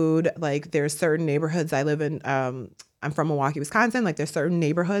food. Like there's certain neighborhoods I live in. I'm from Milwaukee, Wisconsin. Like there's certain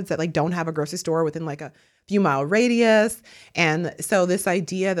neighborhoods that like don't have a grocery store within like a few mile radius. And so this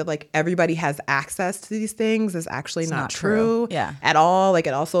idea that like everybody has access to these things is actually not true at all. Like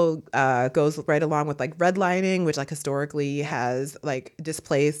it also goes right along with like redlining, which like historically has like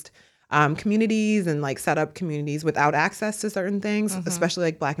displaced communities and like set up communities without access to certain things, especially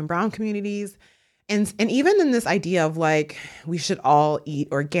like Black and brown communities. And even in this idea of like we should all eat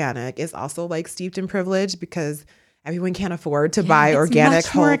organic is also like steeped in privilege because everyone can't afford to buy organic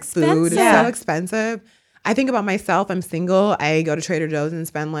whole food. It's so expensive. I think about myself. I'm single. I go to Trader Joe's and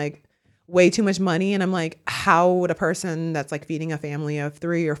spend like way too much money. And I'm like, how would a person that's like feeding a family of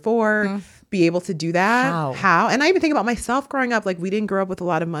 3 or 4 be able to do that? How? And I even think about myself growing up. Like we didn't grow up with a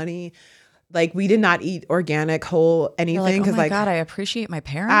lot of money. Like we did not eat organic whole anything because like, oh my God, I appreciate my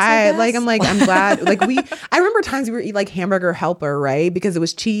parents. I'm glad. Like I remember times we were eat like hamburger helper, right? Because it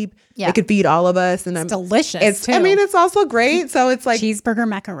was cheap. Yeah. It could feed all of us, and it's delicious too. I mean, it's also great. So it's like cheeseburger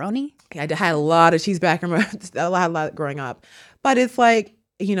macaroni. I had a lot of cheeseburger, a lot growing up, but it's like,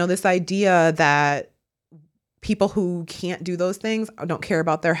 you know, this idea that people who can't do those things don't care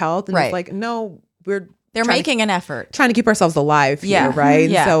about their health, and it's like, no, we're They're making an effort. Trying to keep ourselves alive here, Yeah. right?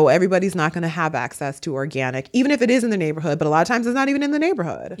 Yeah. So everybody's not going to have access to organic, even if it is in the neighborhood, but a lot of times it's not even in the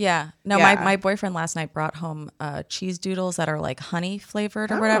neighborhood. Yeah. No, my boyfriend last night brought home cheese doodles that are like honey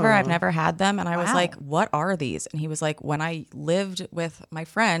flavored or whatever. I've never had them. And I was like, what are these? And he was like, when I lived with my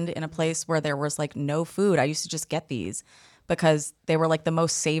friend in a place where there was like no food, I used to just get these because they were like the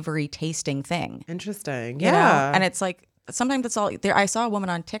most savory tasting thing. Interesting. You know? And it's like, sometimes it's all there. I saw a woman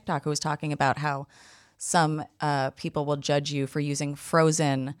on TikTok who was talking about how some people will judge you for using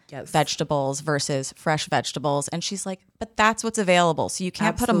frozen vegetables versus fresh vegetables. And she's like, but that's what's available. So you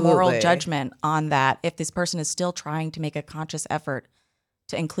can't put a moral judgment on that if this person is still trying to make a conscious effort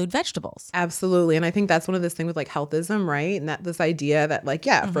to include vegetables. Absolutely. And I think that's one of those things with like healthism, right? And that this idea that like,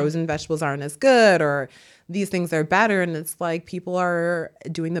 frozen vegetables aren't as good or these things are better. And it's like people are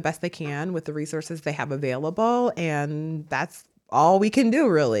doing the best they can with the resources they have available. And that's all we can do,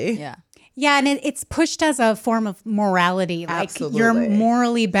 really. Yeah. Yeah, and it's pushed as a form of morality. Like you're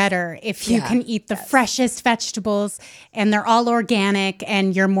morally better if you can eat the freshest vegetables and they're all organic,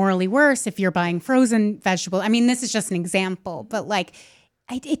 and you're morally worse if you're buying frozen vegetables. I mean, this is just an example, but like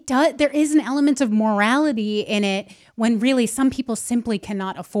it does. There is an element of morality in it when really some people simply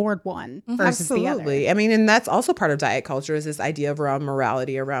cannot afford one versus the other. Absolutely. I mean, and that's also part of diet culture is this idea of around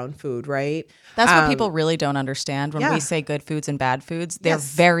morality around food, right? That's what people really don't understand when we say good foods and bad foods. They're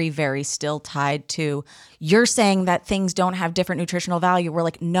very, very still tied to, you're saying that things don't have different nutritional value. We're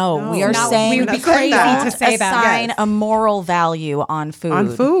like, no, we are saying we would be crazy to say that. Assign a moral value on food. On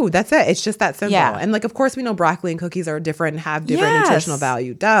food. That's it. It's just that simple. Yeah. And like, of course, we know broccoli and cookies are different and have different nutritional value.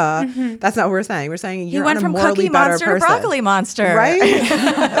 Duh. That's not what we're saying. We're saying you're went a from morally Cookie better Monster person. to Broccoli Monster. Right?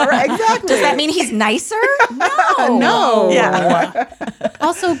 Right, exactly. Does that mean he's nicer? No. No. Yeah.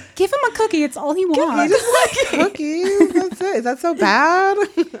 Also, give him a cookie. It's all he wants. He just like cookies. That's it. Is that so bad?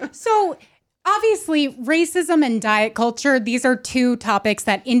 So obviously, racism and diet culture, these are two topics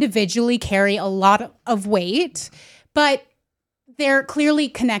that individually carry a lot of weight, but they're clearly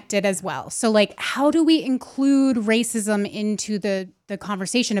connected as well. So like, how do we include racism into the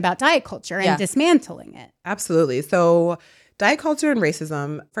conversation about diet culture and dismantling it? Absolutely. So diet culture and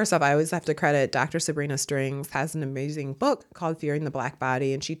racism, first off, I always have to credit Dr. Sabrina Strings has an amazing book called Fearing the Black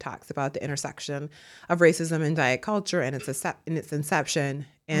Body, and she talks about the intersection of racism and diet culture and its inception.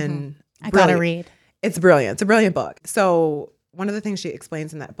 And I gotta read. It's brilliant. It's a brilliant book. So one of the things she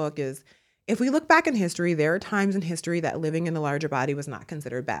explains in that book is, if we look back in history, there are times in history that living in a larger body was not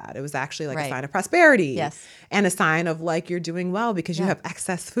considered bad. It was actually like a sign of prosperity and a sign of like you're doing well because you have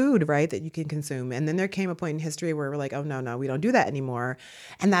excess food, right, that you can consume. And then there came a point in history where we're like, oh, no, we don't do that anymore.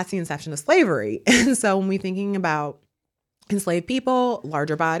 And that's the inception of slavery. And so when we're thinking about enslaved people,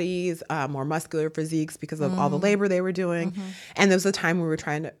 larger bodies, more muscular physiques because of all the labor they were doing. And there was a time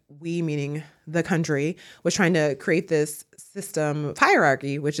we meaning the country, was trying to create this system of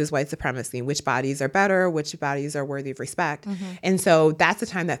hierarchy, which is white supremacy, which bodies are better, which bodies are worthy of respect. And so that's the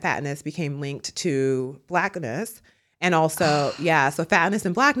time that fatness became linked to blackness. And also, so fatness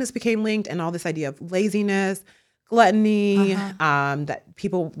and blackness became linked, and all this idea of laziness, gluttony, that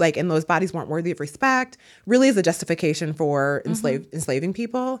people like, and those bodies weren't worthy of respect, really is a justification for enslaving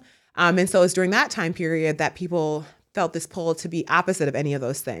people. And so it's during that time period that people felt this pull to be opposite of any of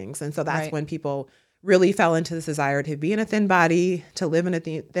those things. And so that's when people really fell into this desire to be in a thin body, to live in a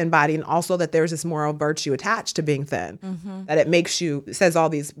thin body, and also that there's this moral virtue attached to being thin, that it says all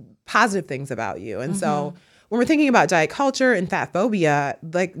these positive things about you. And so when we're thinking about diet culture and fat phobia,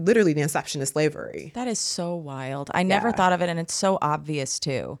 like literally the inception of slavery. That is so wild. I never thought of it, and it's so obvious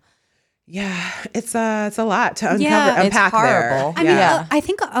too. Yeah, it's a lot to unpack there. I mean, I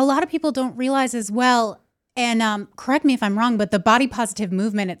think a lot of people don't realize as well, and correct me if I'm wrong, but the body positive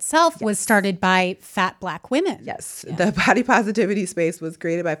movement itself was started by fat Black women. Yes. The body positivity space was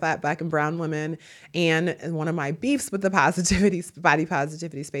created by fat Black and brown women. And one of my beefs with the body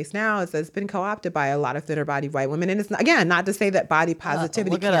positivity space now is that it's been co-opted by a lot of thinner body white women. And it's, again, not to say that body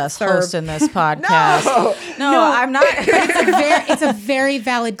positivity look at us hosting this podcast. No, I'm not. It's a very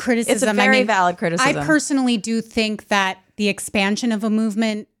valid criticism. It's a very valid criticism. I personally do think that the expansion of a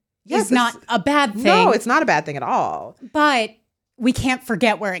movement is not a bad thing. No, it's not a bad thing at all. But we can't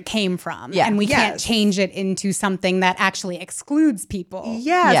forget where it came from. And we can't change it into something that actually excludes people.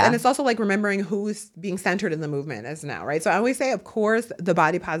 Yes. And it's also like remembering who's being centered in the movement as now, right? So I always say, of course, the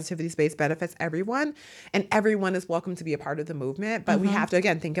body positivity space benefits everyone, and everyone is welcome to be a part of the movement. But we have to,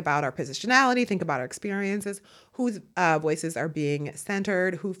 again, think about our positionality, think about our experiences, whose voices are being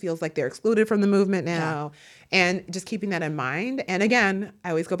centered, who feels like they're excluded from the movement now, and just keeping that in mind. And again, I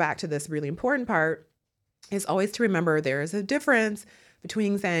always go back to this really important part, is always to remember there is a difference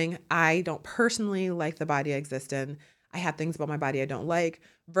between saying, I don't personally like the body I exist in, I have things about my body I don't like,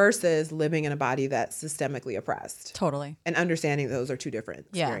 versus living in a body that's systemically oppressed. Totally. And understanding those are two different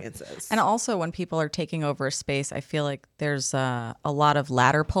experiences. And also when people are taking over a space, I feel like there's a lot of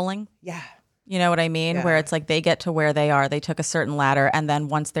ladder pulling. Yeah. You know what I mean? Yeah. Where it's like they get to where they are. They took a certain ladder, and then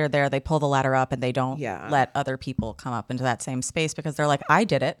once they're there, they pull the ladder up and they don't let other people come up into that same space because they're like, I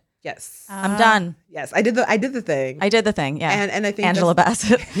did it. Yes. I'm done. Yes. I did the thing. I did the thing. Yeah. And I think Angela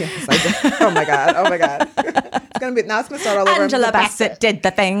Bassett. Yes, I did. Oh my God. It's gonna start all over. Angela Bassett did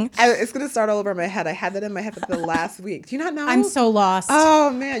the thing. It's gonna start all over my head. I had that in my head for the last week. Do you not know? I'm so lost.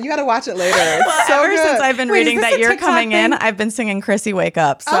 Oh man, you got to watch it later. It's so ever good. since I've been reading that you're coming in, I've been singing Chrissy Wake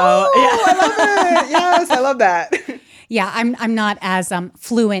Up. So I love it. Yes, I love that. Yeah, I'm not as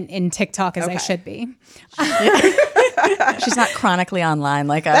fluent in TikTok as I should be. She's not chronically online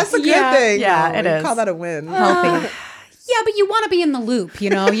like us. That's a good thing. Yeah, it is. Call that a win. Healthy. Yeah, but you want to be in the loop, you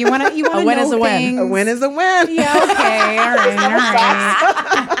know. You want to. A win is a win. A win is a win. Yeah. Okay. All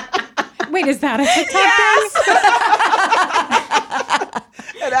right. Wait, is that a TikTok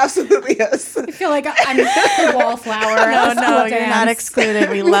thing? It absolutely is. I feel like I'm the wallflower. No, you're not excluded.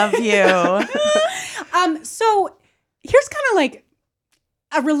 We love you. So here's kind of like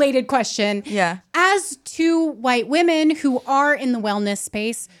a related question. Yeah. As two white women who are in the wellness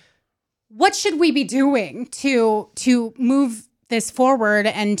space, what should we be doing to move this forward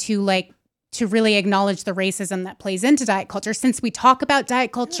and to really acknowledge the racism that plays into diet culture? Since we talk about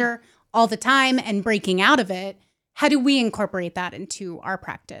diet culture all the time and breaking out of it, how do we incorporate that into our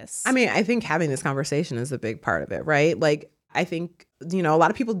practice? I mean, I think having this conversation is a big part of it, right? Like, I think, a lot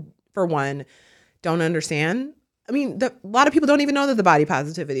of people, for one, don't understand. I mean, a lot of people don't even know that the body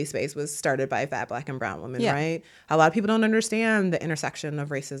positivity space was started by fat, Black, and brown women, right? A lot of people don't understand the intersection of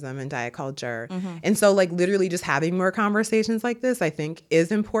racism and diet culture. Mm-hmm. And so, literally just having more conversations like this, I think,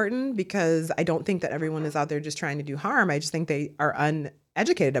 is important because I don't think that everyone is out there just trying to do harm. I just think they are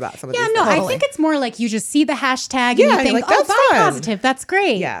uneducated about some of these things. I think it's more like you just see the hashtag and you think, that's body positive, that's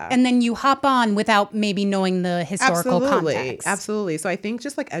great. Yeah. And then you hop on without maybe knowing the historical context. Absolutely. So I think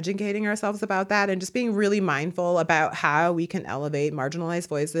just educating ourselves about that and just being really mindful about how we can elevate marginalized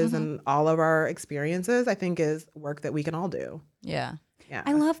voices and all of our experiences, I think is work that we can all do. Yeah. Yeah.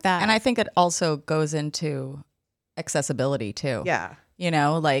 I love that. And I think it also goes into accessibility too. Yeah.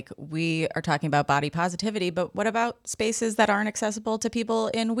 We are talking about body positivity, but what about spaces that aren't accessible to people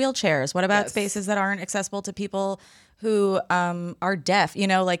in wheelchairs? What about spaces that aren't accessible to people who are deaf?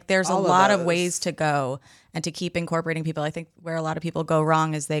 There's a lot of ways to go and to keep incorporating people. I think where a lot of people go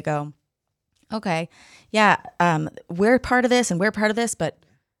wrong is they go, okay, we're part of this and we're part of this, but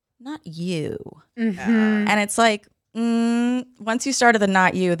not you. Mm-hmm. And it's like, once you started the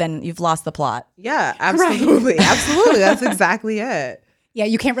not you, then you've lost the plot. Yeah, absolutely. Right. Absolutely. That's exactly it. Yeah,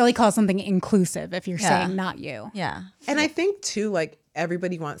 you can't really call something inclusive if you're saying not you. Yeah. And I think too,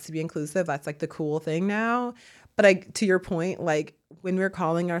 everybody wants to be inclusive. That's the cool thing now. But to your point, when we're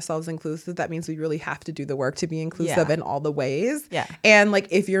calling ourselves inclusive, that means we really have to do the work to be inclusive in all the ways. Yeah. And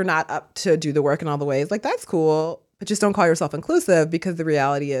if you're not up to do the work in all the ways, that's cool, but just don't call yourself inclusive because the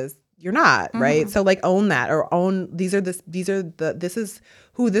reality is you're not, right? So own that, or own this is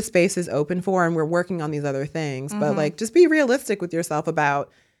who this space is open for, and we're working on these other things. But just be realistic with yourself about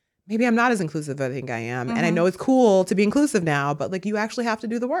maybe I'm not as inclusive as I think I am. And I know it's cool to be inclusive now, but you actually have to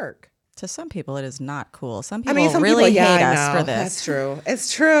do the work. To some people, it is not cool. Some people really hate us for this. That's true.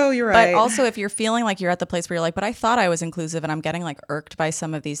 It's true. You're right. But also, if you're feeling like you're at the place where you're like, but I thought I was inclusive and I'm getting irked by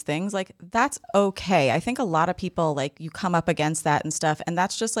some of these things, that's okay. I think a lot of people, you come up against that and stuff, and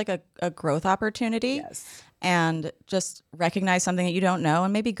that's just a growth opportunity. Yes. And just recognize something that you don't know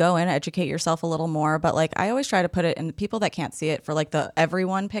and maybe go in, educate yourself a little more. But I always try to put it in people that can't see it for the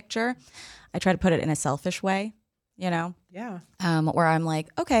everyone picture. I try to put it in a selfish way. Yeah. Where I'm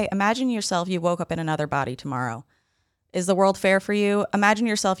okay, imagine yourself, you woke up in another body tomorrow. Is the world fair for you? Imagine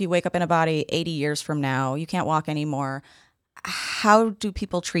yourself, you wake up in a body 80 years from now, you can't walk anymore. How do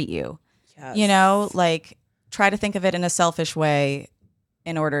people treat you? Yes. Try to think of it in a selfish way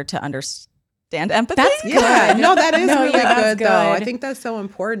in order to understand empathy. That's good. Yeah, no, that is really good, though. I think that's so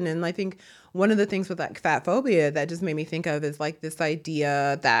important. And I think one of the things with fat phobia that just made me think of is this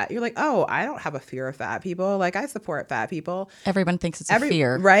idea that you're oh, I don't have a fear of fat people. I support fat people. Everyone thinks it's a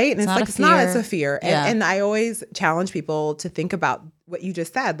fear. Right? And it's not it's not, it's a fear. Yeah. And I always challenge people to think about what you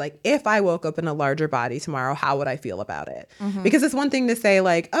just said. If I woke up in a larger body tomorrow, how would I feel about it? Mm-hmm. Because it's one thing to say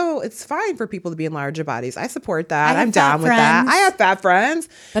oh, it's fine for people to be in larger bodies. I support that. I'm down with that. I have fat friends,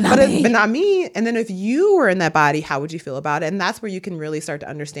 but not me. And then if you were in that body, how would you feel about it? And that's where you can really start to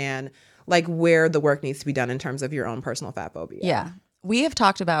understand where the work needs to be done in terms of your own personal fat phobia. Yeah. We have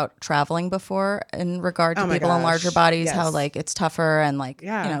talked about traveling before in regard to Oh my people in gosh, larger bodies, yes. how like it's tougher and like,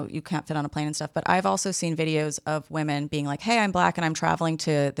 Yeah. you know, you can't fit on a plane and stuff. But I've also seen videos of women being like, hey, I'm Black and I'm traveling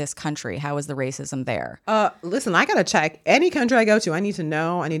to this country. How is the racism there? Listen, I gotta check any country I go to. I need to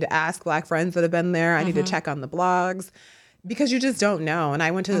know. I need to ask Black friends that have been there. I need to check on the blogs because you just don't know. And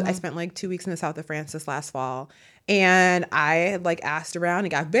I spent like 2 weeks in the south of France this last fall. And I had like asked around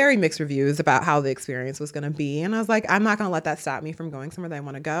and got very mixed reviews about how the experience was going to be. And I was like, I'm not going to let that stop me from going somewhere that I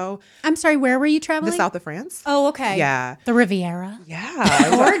want to go. I'm sorry, where were you traveling? The south of France. Oh, okay. Yeah. The Riviera. Yeah. I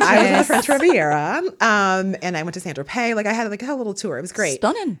was in the French Riviera. And I went to Saint-Tropez. Like I had like a little tour. It was great.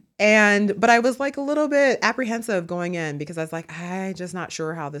 Stunning. But I was like a little bit apprehensive going in because I was like, I'm just not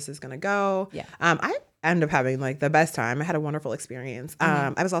sure how this is going to go. Yeah. I ended up having like the best time. I had a wonderful experience.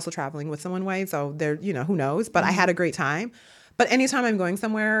 I was also traveling with someone white, so there, you know, who knows, but I had a great time. But anytime I'm going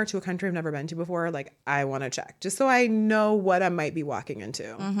somewhere to a country I've never been to before, like I want to check just so I know what I might be walking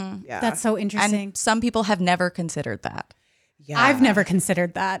into. Yeah. That's so interesting. And some people have never considered that. Yeah. I've never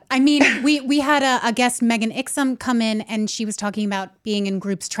considered that. I mean, we had a guest, Megan Ixom, come in and she was talking about being in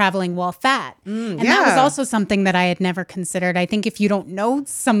groups traveling while fat. And that was also something that I had never considered. I think if you don't know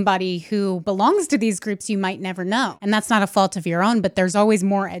somebody who belongs to these groups, you might never know. And that's not a fault of your own, but there's always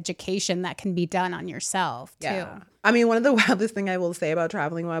more education that can be done on yourself too. I mean, one of the wildest thing I will say about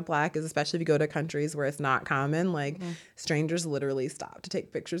traveling while Black is especially if you go to countries where it's not common, like strangers literally stop to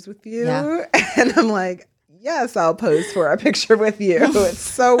take pictures with you. Yeah. And I'm like, yes, I'll pose for a picture with you. It's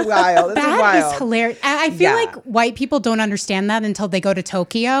so wild. It's That wild. is hilarious. I feel like white people don't understand that until they go to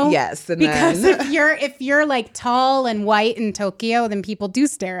Tokyo. Yes. Because if you're like tall and white in Tokyo, then people do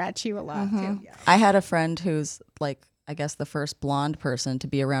stare at you a lot too. Yeah. I had a friend who's like, I guess the first blonde person to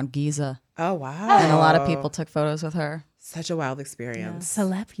be around Giza. Oh, wow. And a lot of people took photos with her. Such a wild experience.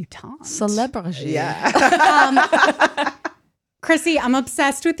 Celebutante. Celebrity. Yeah. Chrissy, I'm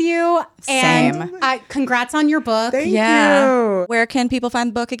obsessed with you. And Same. Congrats on your book. Thank you. Where can people find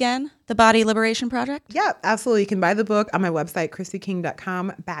the book again? The Body Liberation Project? Yeah, absolutely. You can buy the book on my website,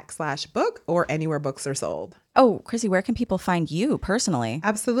 chrissyking.com/book or anywhere books are sold. Oh, Chrissy, where can people find you personally?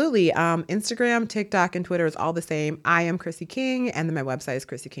 Absolutely. Instagram, TikTok, and Twitter is all the same. I am Chrissy King, and then my website is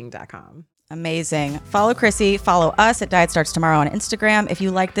chrissyking.com. Amazing. Follow Chrissy. Follow us at Diet Starts Tomorrow on Instagram. If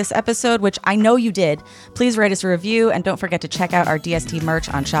you liked this episode, which I know you did, please rate us a review. And don't forget to check out our DST merch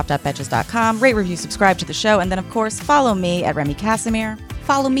on shop.betches.com. Rate, review, subscribe to the show. And then, of course, follow me at Remy Casimir.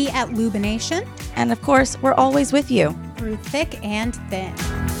 Follow me at Lubination. And, of course, we're always with you. Through thick and thin.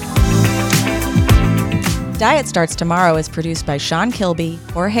 Diet Starts Tomorrow is produced by Sean Kilby,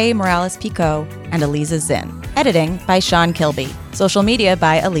 Jorge Morales-Pico, and Eliza Zinn. Editing by Sean Kilby. Social media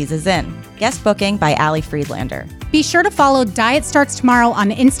by Eliza Zinn. Guest booking by Ali Friedlander. Be sure to follow Diet Starts Tomorrow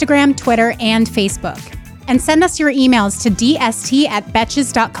on Instagram, Twitter, and Facebook. And send us your emails to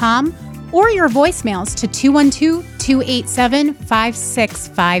dst@betches.com or your voicemails to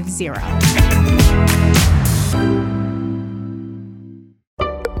 212-287-5650.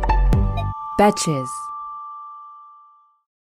 Betches.